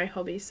changing my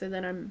hobbies so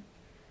that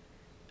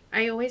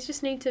I always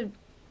just need to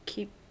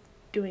keep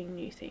doing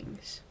new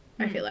things.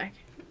 I feel like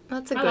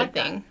That's a I good like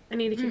that. thing. I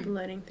need to keep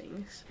learning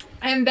things.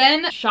 and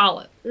then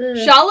Charlotte. Ugh.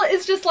 Charlotte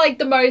is just like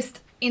the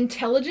most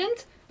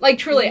intelligent. Like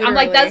truly, I'm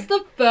like, Literally. that's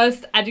the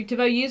first adjective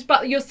I use.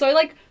 But you're so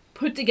like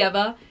put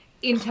together,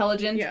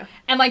 intelligent, Yeah.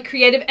 and like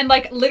creative, and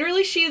like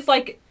literally, she's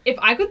like, if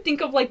I could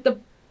think of like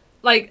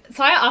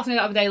Saya asked me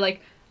the other day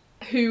like,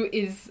 who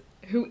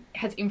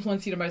has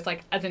influenced you the most,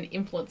 like as an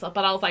influencer,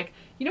 but I was like,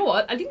 you know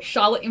what? I think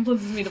Charlotte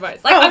influences me the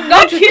most. Like, Oh, I'm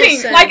not kidding.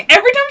 100%. Like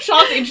every time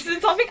Charlotte's interested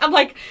in something, I'm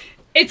like,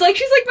 it's like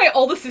she's like my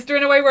older sister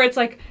in a way, where it's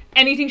like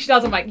anything she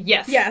does, I'm like,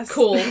 yes,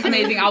 cool,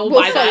 amazing, I will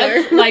We'll buy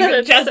that. follow. Like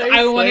That's just so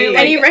I want to sweet.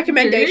 like, Any do-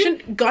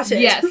 recommendation? Got it.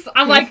 Yes,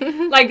 I'm like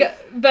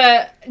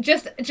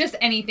just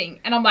anything,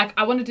 and I'm like,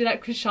 I want to do that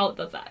because Charlotte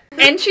does that,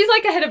 and she's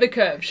like ahead of a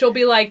curve. She'll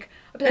be like,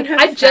 And her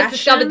I just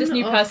discovered this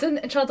fashion, new oh. person,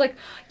 and Charlotte's like,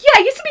 yeah, I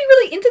used to be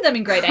really into them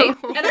in grade 8, and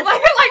I'm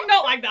like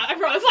not like that. I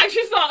promise. Like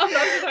she's not. I'm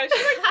not. She's like,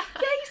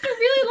 yeah, I used to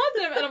really love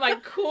them, and I'm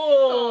like,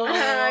 cool.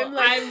 I'm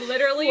like I'm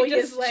literally 4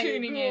 just years late.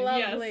 tuning in.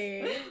 Lovely.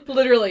 Yes,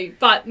 literally.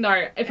 But no,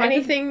 if I could,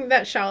 Anything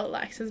that Charlotte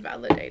likes is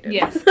validated.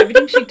 yes,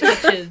 everything she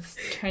touches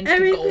turns to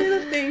Every gold.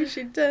 little thing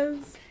she does.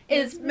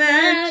 Is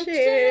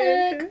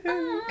magic.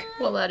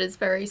 Well, that is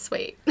very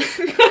sweet.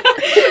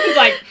 It's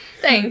like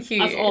Thank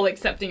you. us all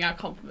accepting our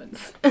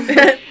compliments.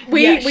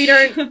 we Yes. we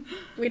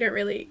don't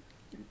really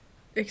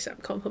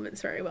accept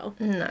compliments very well.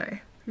 No,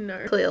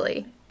 No.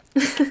 clearly.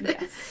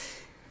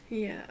 Yes.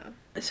 Yeah.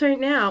 So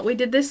now we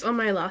did this on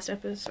my last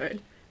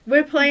episode.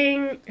 We're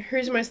playing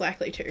Who's Most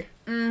Likely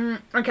To.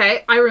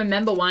 Okay, I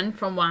remember one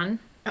from one,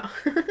 Oh.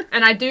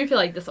 and I do feel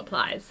like this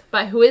applies.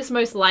 But who is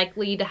most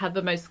likely to have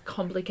the most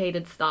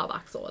complicated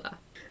Starbucks order?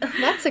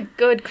 That's a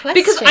good question.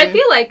 Because I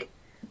feel like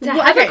to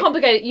Well, have okay. a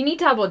complicated, you need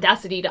to have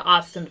audacity to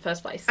ask in the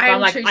first place. But I'm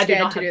like, too I do scared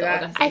not to have do the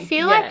that. audacity. I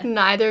feel Yeah. like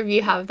neither of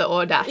you have the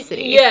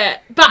audacity. Yeah,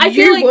 but I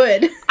you feel like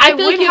would. I I feel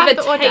would like you have have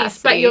the the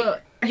taste, but audacity.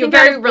 you're I you're think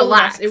out very of all of us,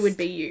 relaxed. It would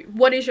be you.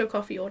 What is your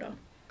coffee order?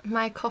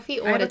 My coffee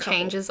have a order couple.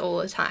 changes all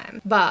the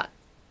time, but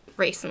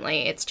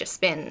recently it's just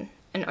been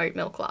an oat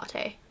milk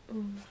latte.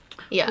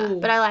 Yeah, Ooh.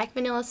 but I like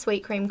vanilla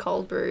sweet cream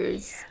cold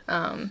brews.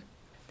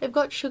 They've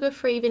got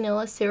sugar-free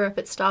vanilla syrup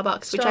at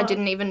Starbucks, which I Stop.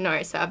 didn't even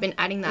know, so I've been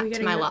adding we that to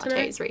getting my that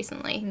tonight? lattes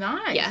recently.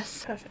 Nice.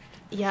 Yes. Perfect.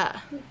 Yeah.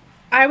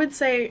 I would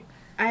say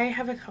I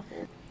have a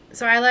couple.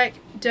 So I like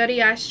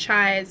dirty iced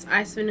chais,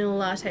 iced vanilla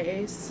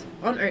lattes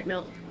on oat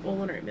milk,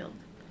 all on oat milk,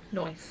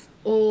 Nice.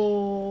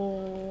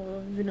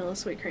 or vanilla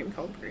sweet cream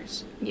cold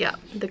brews. Yeah,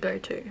 the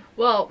go-to.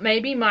 Well,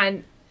 maybe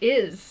mine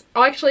is.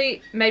 Oh,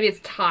 actually, maybe it's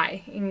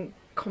Thai in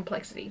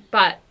complexity.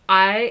 But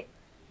I've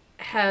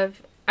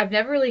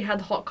never really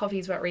had hot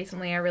coffees, but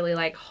recently I really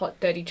like hot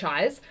dirty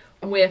chais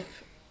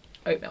with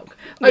oat milk.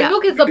 Yeah. Oat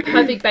milk is the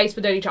perfect base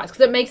for dirty chais because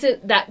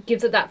it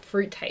gives it that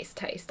fruit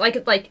taste. Like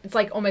it's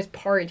like almost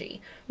porridgey.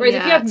 Whereas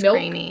if you have it's milk,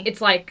 creamy.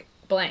 it's like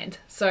bland.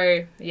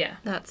 So yeah,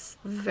 That's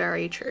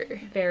very true.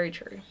 very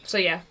true. So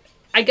yeah,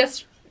 I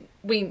guess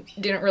we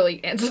didn't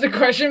really answer the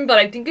question, but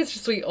I think it's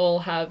just we all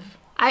have.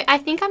 I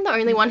think I'm the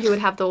only one who would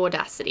have the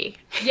audacity.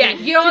 Yeah,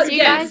 You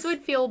guys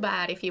would feel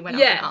bad if you went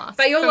up and asked.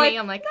 but you're For like, me,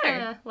 I'm like,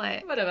 no,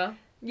 like, whatever.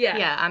 Yeah.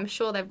 yeah, I'm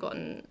sure they've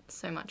gotten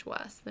so much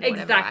worse than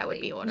whatever I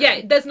would be ordering.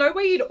 Yeah, there's no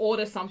way you'd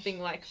order something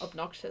like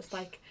obnoxious,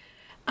 like,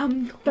 the I've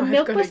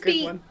milk got a must good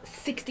be one.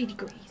 60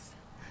 degrees.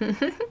 Do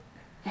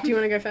you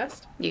want to go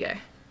first? You go.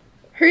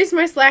 Who's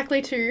most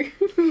likely to...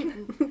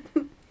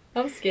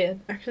 I'm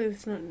scared. Actually,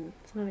 it's not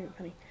even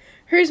funny.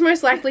 Who's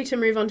most likely to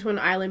move onto an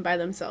island by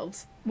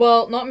themselves?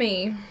 Well, not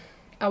me.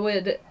 I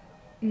would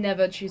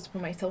never choose to put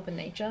myself in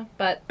nature,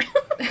 but...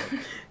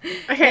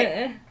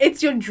 Okay,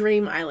 it's your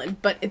dream island,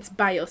 but it's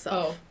by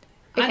yourself.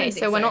 Oh. I Okay, don't so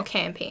think we're not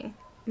camping.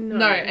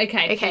 No,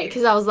 okay. Okay,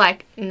 because I was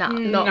like, nah,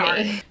 not No.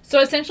 me.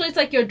 So essentially it's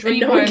like your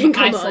dream no one home can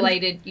come on.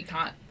 isolated, you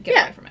can't get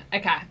Yeah. away from it.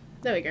 Okay.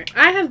 There we go.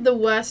 I have the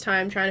worst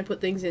time trying to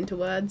put things into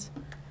words.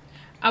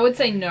 I would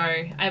say no.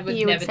 I would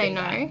You never would say do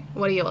no? that.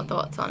 What are your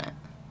thoughts on it?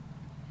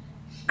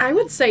 I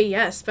would say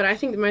yes, but I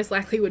think the most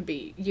likely would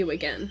be you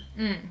again.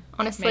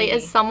 Honestly, Maybe.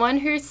 as someone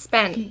who's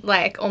spent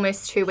like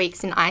almost 2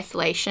 weeks in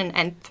isolation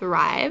and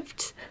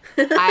thrived,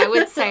 I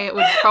would say it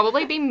would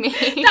probably be me.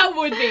 That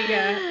would be,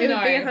 Yeah, it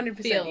would be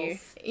 100% feels. you.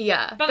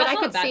 Yeah, But but that's I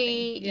not a could bad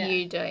see thing. Yeah.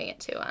 you doing it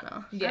too,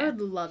 Anna. I Yeah. would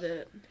love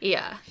it.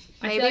 Yeah.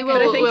 I Maybe feel like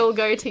I think- we'll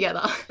go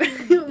together.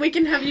 we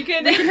can have You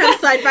can-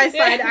 side by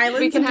side Yeah. islands.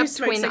 We can and have do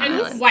smoke twin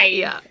signals. islands. Wait,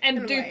 Yeah. and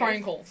And do wave.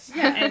 phone calls.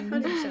 Yeah, And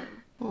 100%.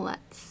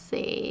 Let's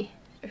see.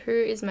 Who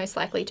is most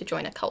likely to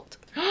join a cult?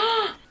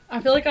 I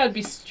feel like I would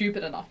be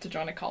stupid enough to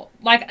join a cult.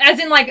 Like, as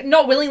in, like,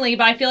 not willingly,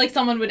 but I feel like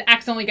someone would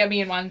accidentally get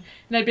me in one,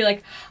 and I'd be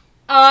like,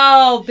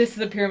 oh, this is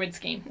a pyramid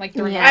scheme. Like,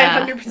 throwing Yeah. I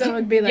 100%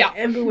 would be like, Yeah.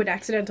 Amber would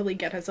accidentally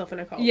get herself in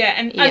a cult. Yeah,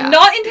 and Yeah.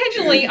 not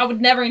intentionally. I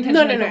would never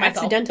intentionally no, put myself.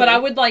 accidentally. But I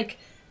would, like,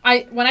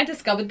 when I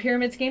discovered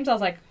pyramid schemes, I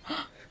was like,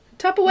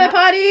 Tupperware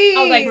party!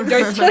 I was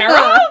like,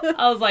 doTERRA?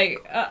 I was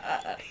like,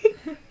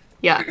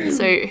 Yeah.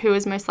 So who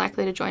is most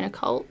likely to join a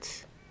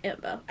cult?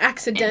 Amber.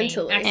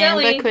 Accidentally. Emmy.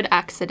 Accidentally. Amber could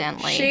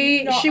accidentally.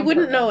 She Not on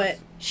wouldn't know purpose.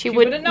 it. She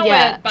wouldn't know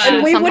yeah, it, but- she And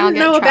would we somehow wouldn't get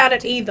know about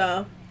trapped. it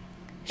either.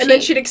 She- And then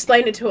she'd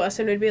explain it to us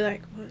and we'd be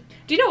like, what?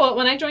 do you know what?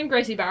 When I joined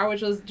Gracie Barra,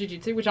 which was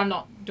jiu-jitsu, which I'm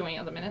not doing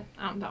at the minute,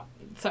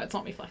 so it's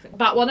not me flexing.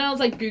 But when I was,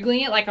 like,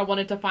 Googling it, like, I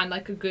wanted to find,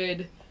 like, a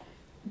good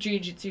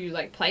jiu-jitsu,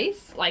 like,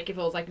 place, like, if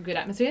it was, like, a good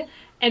atmosphere.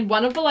 And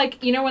one of the,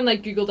 like, you know when,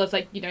 like, Google does,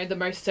 like, you know, the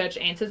most searched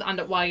answers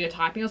while you're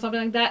typing or something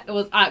like that? It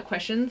was,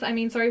 questions,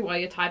 while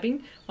you're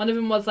typing. One of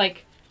them was,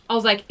 like, I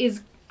was like,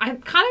 I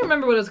can't even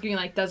remember what I was doing,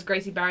 like, does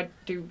Gracie Barra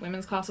do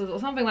women's classes or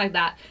something like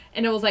that?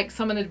 And it was, like,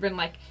 someone had written,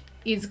 like,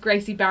 is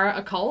Gracie Barra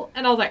a cult?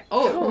 And I was like,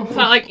 oh. So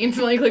I, like,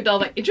 instantly clicked, I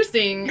was like,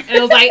 interesting. And it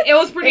was, like, it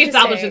was pretty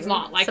established it's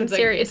not. Like, Some it's,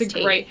 serious it's a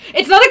tea. great...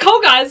 It's not a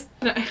cult, guys!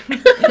 No.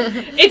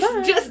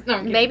 It's just... No, I'm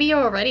kidding. Maybe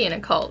you're already in a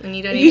cult and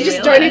you don't You even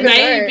just don't even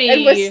realize. Maybe. know.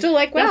 And we're still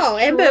like, wow,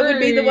 That's Amber would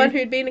be the true. one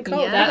who'd be in a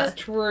cult. Yeah. That's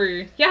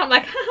true. Yeah, I'm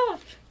like, haha.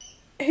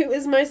 Who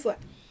is most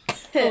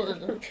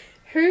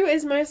Who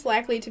is most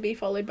likely to be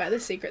followed by the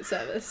Secret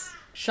Service?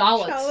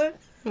 Charlotte.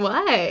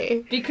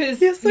 Why? Because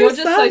You're you're, so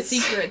just so sus.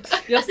 secret.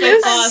 You're so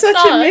You're sus.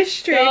 such a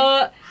mystery.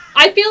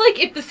 I feel like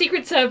if the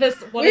Secret Service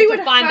wanted We would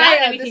to find hire out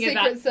the anything Secret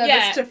about...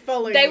 Service to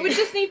follow They you. would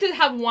just need to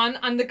have one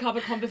undercover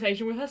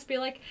conversation with us, be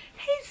like,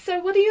 hey, so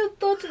what are your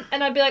thoughts?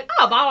 And I'd be like,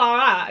 oh, blah, blah,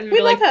 blah. And we'd We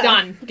be like, love her.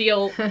 done,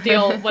 deal,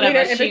 whatever. know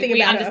everything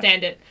We about her.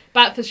 understand it.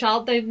 But for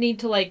Charlotte, they need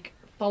to, like,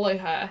 follow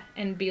her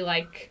and be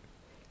like,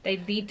 they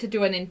need to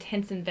do an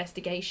intense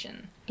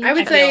investigation. I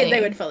would I say feel-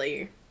 they would follow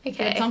you. If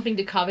you Okay. had something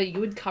to cover, you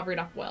would cover it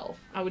up well.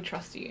 I would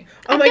trust you.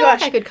 Oh my I feel gosh.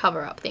 like I could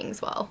cover up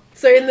things well.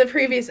 So in the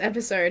previous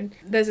episode,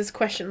 there's this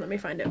question. Let me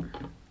find it.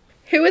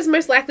 Who is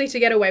most likely to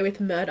get away with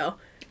murder?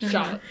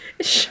 Charlotte.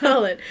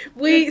 Charlotte.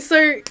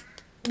 So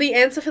the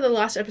answer for the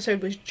last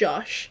episode was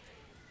Josh.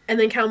 And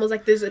then Callum was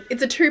like,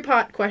 it's a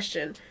two-part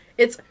question.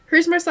 It's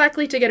who's most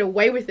likely to get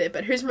away with it,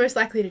 but who's most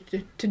likely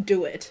to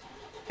do it?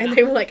 And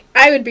they were like,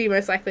 I would be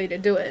most likely to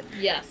do it.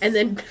 Yes. And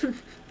then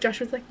Josh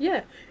was like,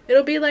 yeah.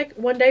 It'll be like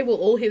one day we'll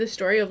all hear the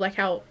story of like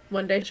how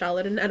one day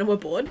Charlotte and Anna were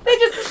bored. They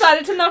just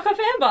decided to knock off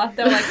Amber.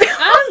 They were like,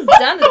 I'm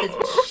done with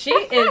this. She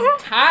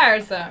is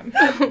tiresome.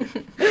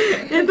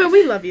 Amber,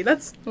 we love you.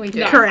 That's We do.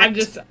 No, Correct. I'm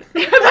just...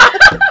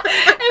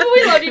 Amber,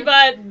 we love you,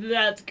 but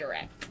that's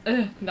correct.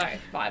 No,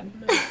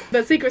 fine.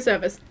 But Secret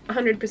Service,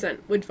 100%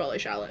 would follow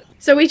Charlotte.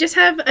 So we just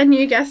have a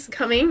new guest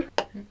coming.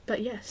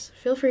 But yes,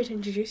 feel free to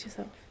introduce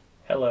yourself.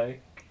 Hello,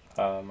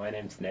 my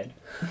name's Ned.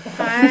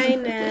 Hi,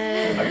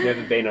 Ned. I've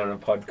never been on a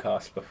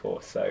podcast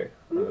before, so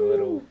I'm a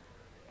little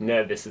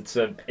nervous. It's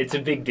a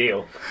big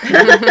deal.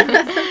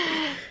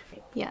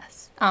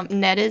 Yes.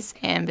 Ned is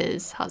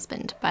Amber's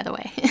husband, by the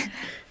way.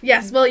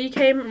 Yes, well, you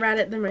came right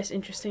at the most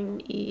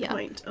interesting Yeah.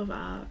 point of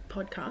our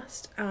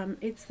podcast.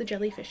 It's the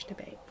jellyfish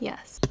debate.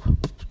 Yes.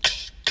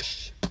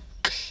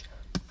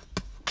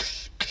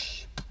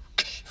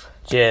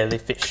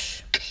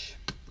 Jellyfish.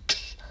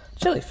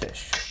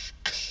 Jellyfish.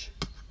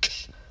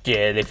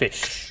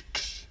 Jellyfish.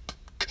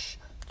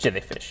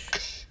 Jellyfish.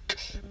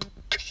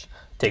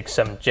 Take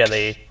some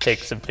jelly, take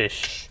some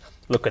fish.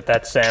 Look at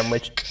that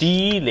sandwich,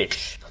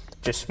 delish.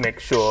 Just make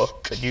sure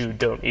that you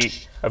don't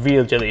eat a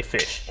real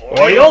jellyfish,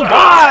 or you'll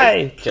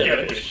die!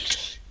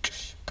 Jellyfish.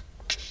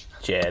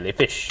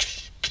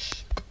 Jellyfish.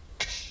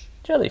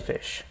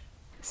 Jellyfish.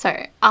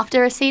 So,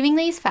 after receiving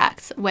these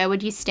facts, where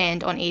would you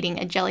stand on eating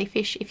a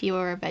jellyfish if you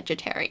were a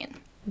vegetarian?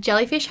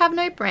 Jellyfish have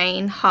no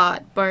brain,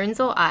 heart, bones,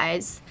 or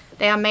eyes.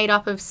 They are made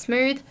up of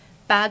smooth,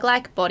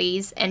 bag-like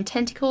bodies and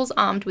tentacles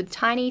armed with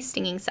tiny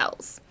stinging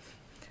cells.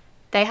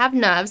 They have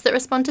nerves that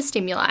respond to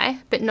stimuli,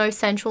 but no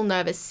central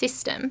nervous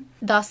system.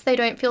 Thus, they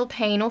don't feel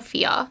pain or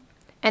fear,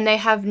 and they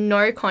have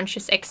no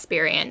conscious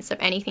experience of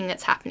anything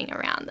that's happening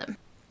around them.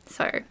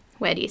 So,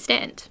 where do you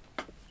stand?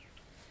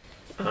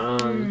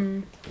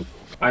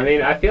 I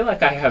mean, I feel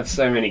like I have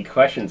so many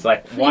questions.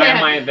 Like, why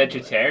am I a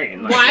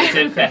vegetarian? Like, Why? is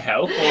it for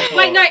health or for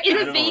Wait, no, is it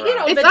animal vegan or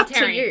rights? It's up to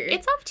vegetarian? you.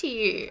 It's up to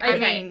you. I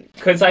Okay. mean,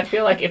 Because I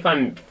feel like if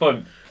I'm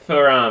for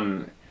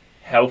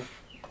health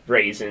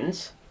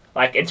reasons,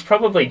 like, it's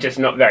probably just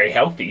not very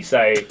healthy.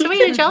 So, to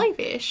eat a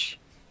jellyfish.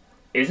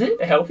 is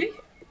it healthy?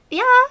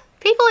 Yeah,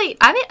 people eat.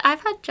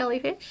 I've had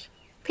jellyfish.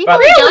 People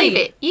But- eat Really?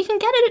 jellyfish. You can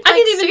get it I at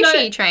didn't like even know-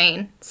 sushi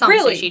train. Some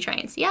Really? sushi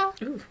trains. Yeah,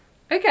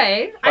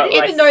 Okay. I But, didn't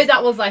even like- know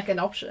that was like an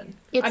option.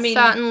 it's I mean,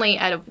 certainly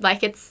edible.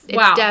 Like it's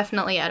Wow.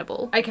 definitely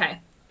edible. okay.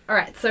 All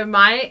right. So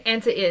my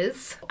answer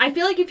is I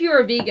feel like if you're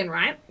a vegan,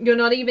 right, you're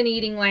not even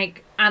eating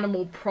like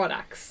animal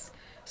products.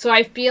 So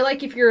I feel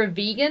like if you're a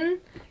vegan,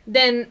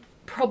 then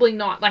probably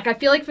not. Like I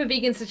feel like for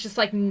vegans, it's just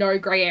like no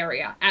gray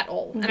area at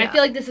all. And I Yeah.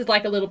 feel like this is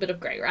like a little bit of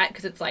gray, right?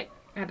 Because it's like,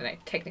 I don't know,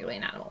 technically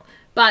an animal.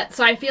 But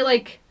so I feel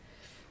like,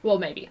 well,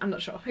 maybe. I'm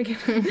not sure.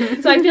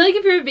 So I feel like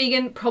if you're a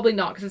vegan, probably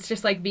not. Because it's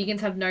just like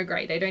vegans have no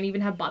gray. They don't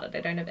even have butter. They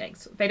don't have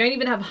eggs. They don't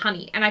even have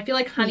honey. And I feel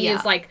like honey Yeah.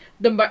 is like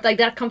like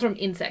that comes from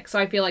insects. So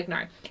I feel like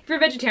no. If you're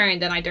a vegetarian,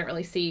 then I don't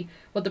really see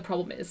what the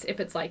problem is. If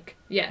it's like,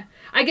 yeah.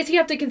 I guess you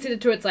have to consider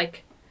too, it's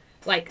like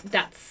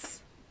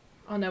that's,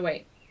 oh no,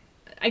 wait.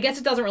 I guess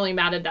it doesn't really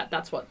matter that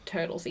that's what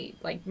turtles eat.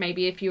 Like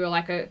maybe if you were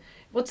like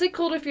what's it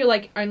called if you're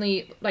like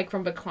only like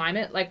from the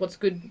climate? Like what's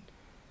good?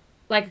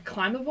 Like a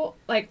climavore?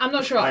 Like, I'm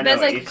not sure. I know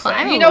There's what like, you're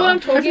saying. you know what I'm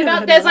I've talking never about?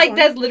 heard There's of like, that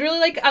there's literally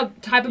like a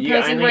type of You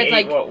person only where it's eat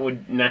like, what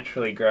would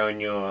naturally grow in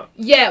your...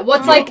 yeah,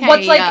 what's Okay,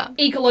 what's yeah.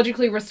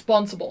 ecologically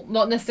responsible,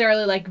 not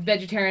necessarily like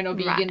vegetarian or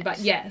vegan, Right. but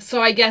yeah.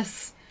 So I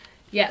guess,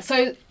 yeah.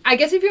 So I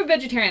guess if you're a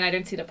vegetarian, I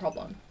don't see the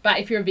problem. But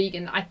if you're a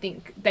vegan, I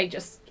think they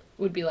just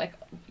would be like,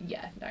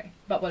 yeah, no.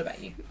 But what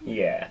about you?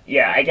 Yeah,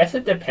 I guess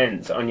it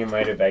depends on your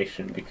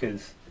motivation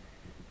because,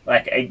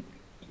 like,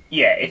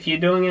 if you're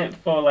doing it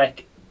for,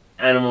 like,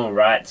 animal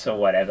rights or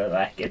whatever,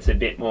 like, it's a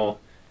bit more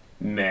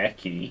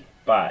murky,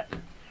 but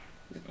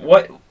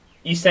what,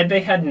 you said they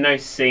had no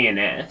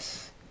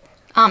CNS?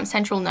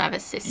 Central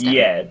nervous system.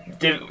 Yeah,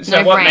 so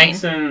No what brain.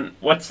 makes them,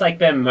 what's, like,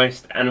 their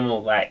most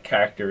animal-like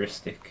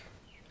characteristic?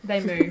 They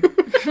move.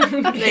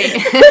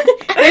 They-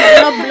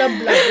 Blah, blah,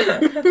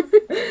 blah.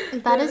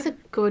 that is a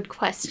good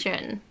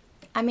question.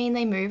 I mean,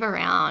 they move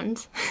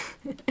around.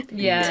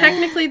 Yeah.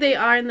 Technically, they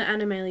are in the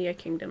Animalia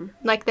kingdom.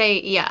 Like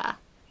they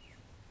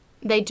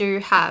do They're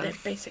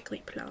have, basically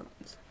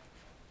plants.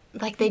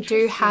 like they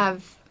do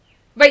have,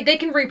 Wait, they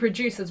can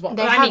reproduce as well.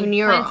 They but I have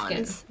mean, plants can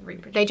neurons.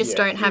 reproduce. they just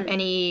Yeah. don't have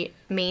any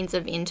means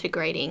of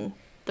integrating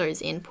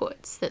those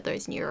inputs that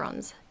those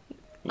neurons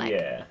like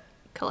Yeah.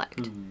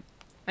 collect.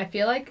 I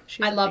feel like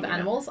She's I a love vegan.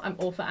 animals. I'm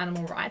all for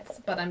animal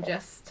rights, but I'm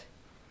just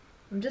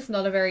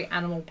not a very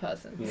animal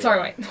person. Yeah. Sorry,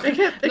 wait. I'm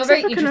not Except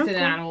very for interested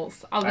in Kanoko.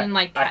 animals. Other than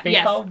like I think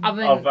yes, I'll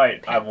other vote than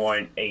I pets.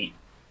 won't eat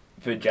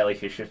the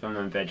jellyfish if I'm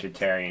a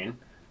vegetarian,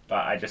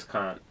 but I just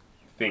can't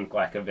think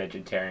like a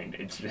vegetarian.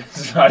 It's just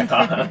so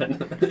hard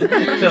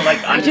to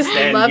like I just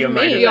understand love your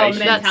meat. Your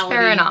motivation. That's mentality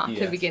fair enough. to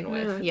Yes. begin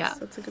with. Yeah.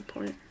 That's a good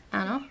point.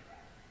 Anna,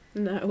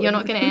 No, you're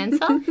not going to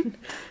answer?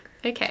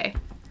 Okay.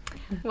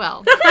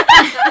 Well,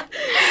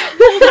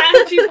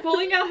 She's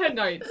pulling out her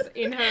notes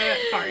in her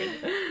phone.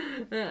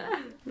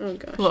 Oh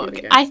gosh. look, here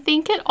we go. I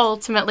think it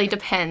ultimately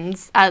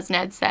depends, as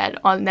Ned said,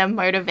 on their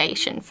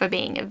motivation for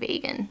being a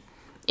vegan.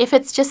 If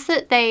it's just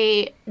that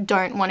they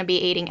don't want to be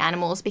eating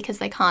animals because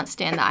they can't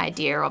stand the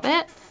idea of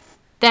it,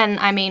 then,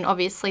 I mean,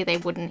 obviously they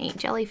wouldn't eat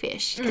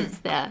jellyfish because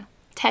they're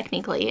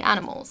technically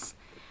animals.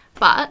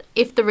 But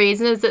if the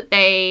reason is that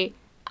they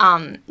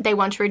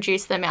want to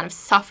reduce the amount of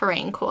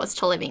suffering caused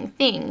to living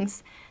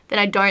things, then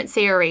I don't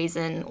see a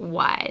reason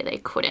why they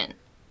couldn't,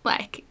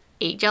 like,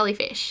 eat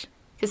jellyfish.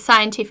 Because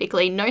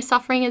scientifically, no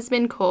suffering has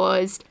been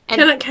caused.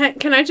 And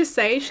Can I just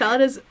say,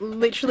 Charlotte has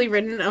literally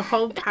written a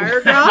whole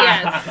paragraph.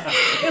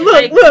 Yes.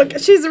 Look,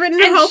 she's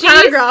written a And whole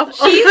paragraph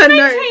she's on her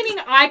maintaining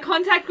notes. eye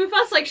contact with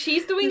us, like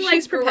she's doing She's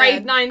like prepared.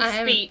 grade 9 I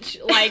am- speech,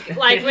 like when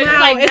Wow, it's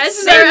like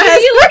it's make so- sure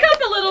you look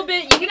up a little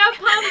bit. You can have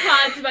palm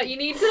cards, but but you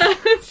need to.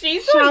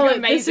 She's doing Charlotte,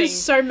 amazing. this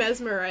is so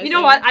mesmerizing. You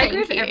know what? I agree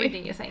Thank with you.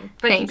 everything you're saying.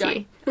 But Thank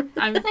keep going.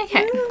 I'm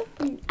Okay.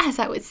 As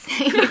I was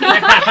saying.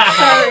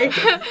 Sorry.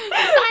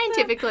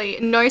 Scientifically,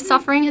 no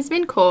suffering has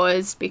been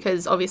caused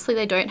because obviously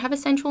they don't have a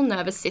central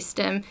nervous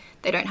system,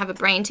 they don't have a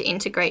brain to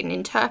integrate and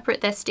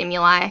interpret their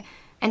stimuli,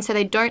 and so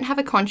they don't have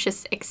a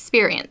conscious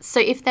experience. So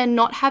if they're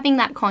not having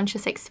that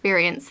conscious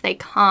experience, they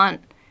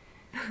can't,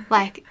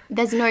 like,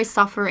 there's no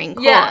suffering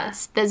caused. Yeah.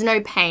 There's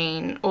no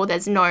pain or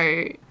there's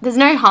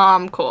no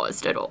harm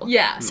caused at all.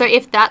 Yeah. So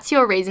if that's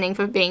your reasoning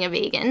for being a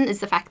vegan, is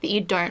the fact that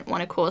you don't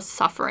want to cause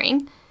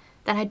suffering,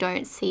 then I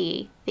don't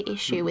see the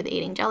issue with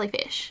eating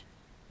jellyfish.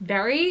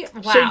 Very.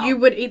 Wow. So you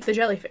would eat the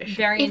jellyfish?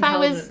 Very If I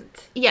was-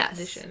 intelligent. Yes.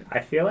 Position. I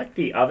feel like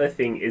the other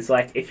thing is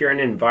like if you're an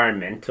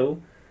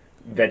environmental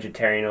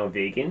vegetarian or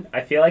vegan,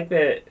 I feel like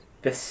the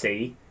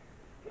sea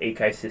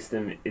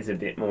ecosystem is a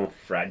bit more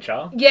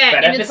fragile. Yeah,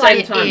 but and at the it's same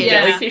like- time,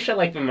 yeah. jellyfish are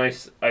like the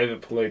most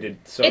overpolluted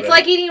sort It's of.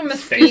 like eating a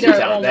species,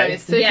 mosquito aren't they?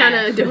 almost. So yeah. kind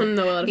of doing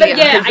the world. But Yeah.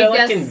 yeah, Because they're I like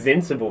guess.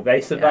 invincible.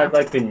 They survive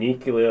like the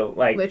nuclear,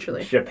 like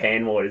Literally.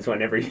 Japan waters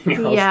when everything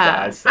else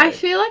Yeah. dies. So. I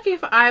feel like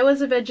if I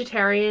was a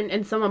vegetarian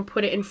and someone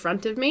put it in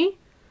front of me,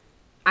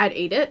 I'd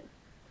eat it,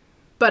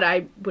 but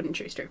I wouldn't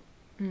choose to.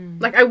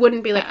 Like, I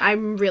wouldn't be like,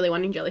 I'm really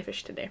wanting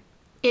jellyfish today.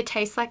 It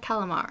tastes like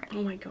calamari.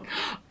 Oh my god.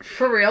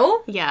 For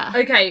real? Yeah.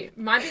 Okay,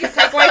 my biggest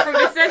takeaway from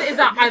this then is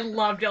that I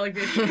love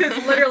jellyfish because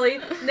literally,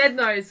 Ned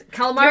knows,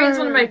 calamari is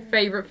one of my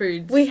favourite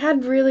foods. We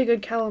had really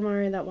good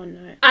calamari that one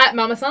night. At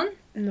Mama San,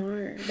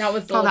 No. that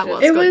was delicious. Oh, that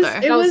was It good was though.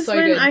 it That was was so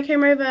when good. I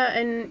came over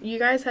and you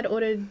guys had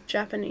ordered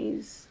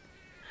Japanese.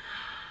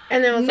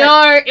 And there was No,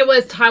 like it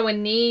was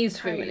Taiwanese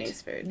food.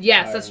 Taiwanese food.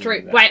 Yes, that's I true.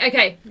 remember Wait,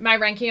 okay. My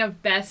ranking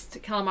of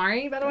best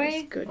calamari, by the That was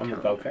way. good. On the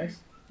calamari. Gold Coast?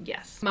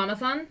 Yes. Mama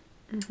San,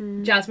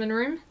 Mhm. Jasmine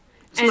Room,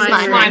 Swine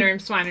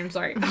and Swine Room,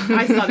 sorry.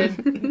 I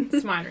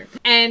started Swine Room.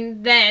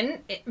 And then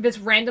this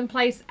random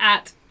place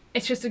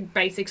it's just a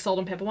basic salt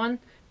and pepper one.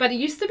 But it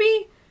used to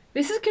be,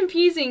 this is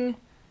confusing,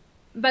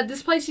 but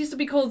this place used to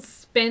be called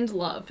Spend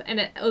Love. And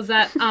it was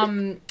at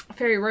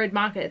Ferry Road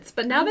Markets.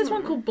 But now there's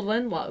one called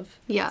Blend Love.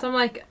 Yeah. So I'm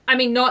like, I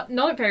mean, not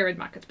at Ferry Road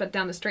Markets, but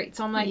down the street.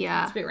 So I'm like,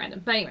 Yeah. it's a bit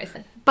random. But anyways,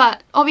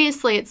 But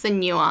obviously it's a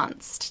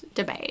nuanced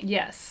debate.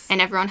 yes.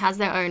 And everyone has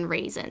their own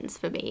reasons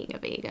for being a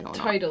vegan or not.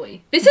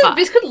 Totally. This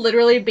could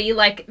literally be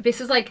like, this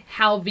is like,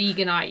 how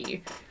vegan are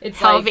you? It's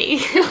How like, vegan.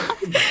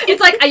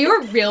 it's like, are you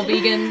a real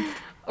vegan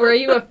or are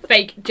you a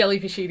fake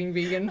jellyfish eating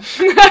vegan?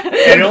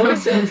 It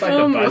almost sounds like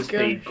Oh a my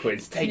BuzzFeed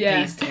quiz. Take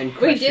Yeah. these 10 We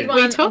questions. did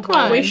one. We took on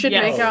one. We should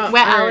Yes. make our We're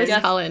own. Alice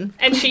Yes. Cullen.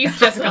 And she's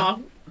Jessica.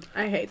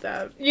 I hate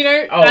that. You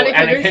know, Oh, Anna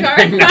Kendrick's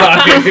Anakin.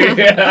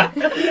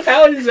 show?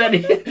 How is that?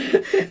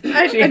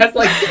 She has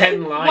like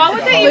 10 lines. Why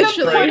would the they whole even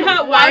Literally. put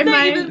her? Why Why would am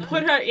I- they even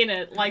put her in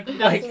it? Like, that's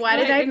Like, Why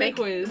did in I the make?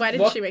 quiz. Why did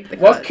What- she make the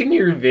What cut? can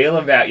you reveal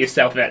about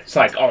yourself that's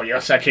like, oh, you're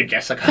such a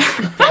Jessica?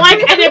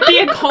 Like, and it'd be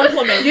a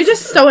compliment. You're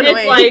just so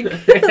annoying.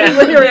 It's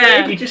like,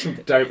 yeah. You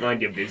just don't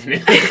mind your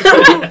business. well,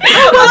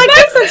 I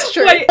guess that's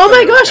true. Wait. Oh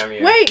my gosh!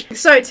 Cameo. Wait.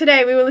 So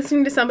today we were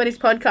listening to somebody's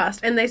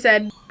podcast and they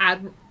said,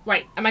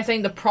 Wait, am I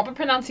saying the proper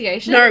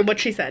pronunciation? no, what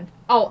she said.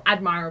 Oh,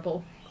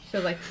 admirable. So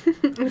like,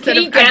 Instead can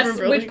you of guess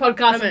admirable, which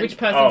podcast I and which meant-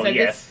 person Oh, said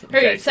yes. this? Who?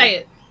 Okay, Say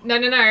it. No.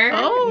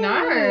 Oh. No.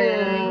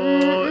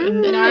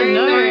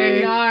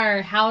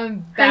 How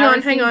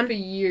embarrassing hang on. for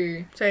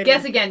you. Say it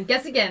Guess again.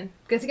 Guess again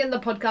the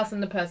podcast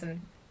and the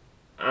person.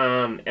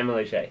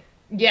 Emily Shea.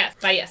 Yes,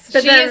 but yes.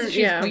 But She's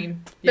yeah.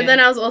 queen. But then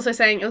I was also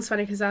saying, it was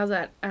funny because I was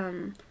at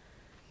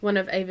one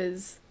of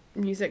Ava's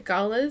music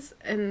galas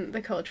and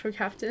the cultural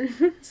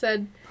captain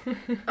said,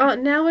 oh,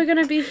 now we're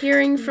going to be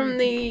hearing from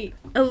the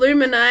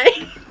alumni,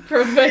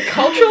 From the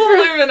cultural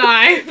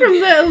alumni. from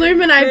the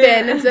alumni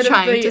band instead of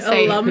Trying the to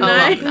say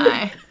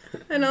alumni.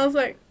 And I was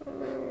like,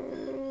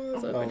 oh.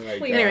 So Oh my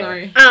Please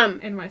Anyway. no.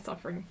 In my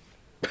suffering.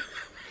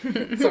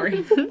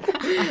 Sorry.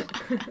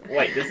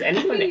 Wait, does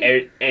anyone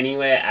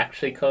anywhere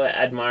actually call it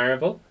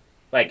admirable?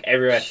 Like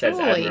everywhere says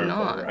Surely admirable,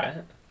 not.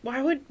 right?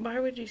 Why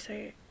would you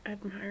say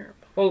admirable?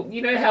 Well,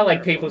 you know how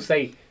like people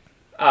say,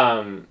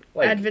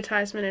 like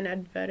Advertisement and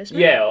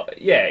advertisement?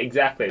 yeah,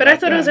 exactly. But I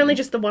like thought it was that. only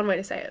just the one way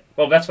to say it.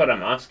 Well, that's what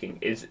I'm asking.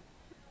 Is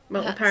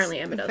Well, That's apparently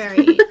Emma does.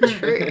 Very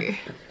true.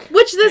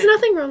 Which, there's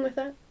nothing wrong with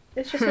that.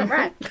 It's just not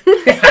right.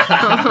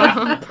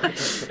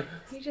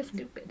 You're just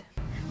stupid.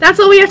 That's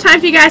all we have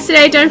time for you guys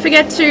today. Don't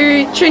forget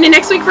to tune in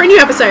next week for a new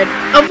episode.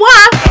 Au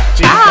revoir!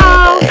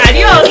 Ciao.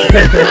 Adios.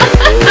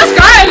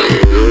 Subscribe.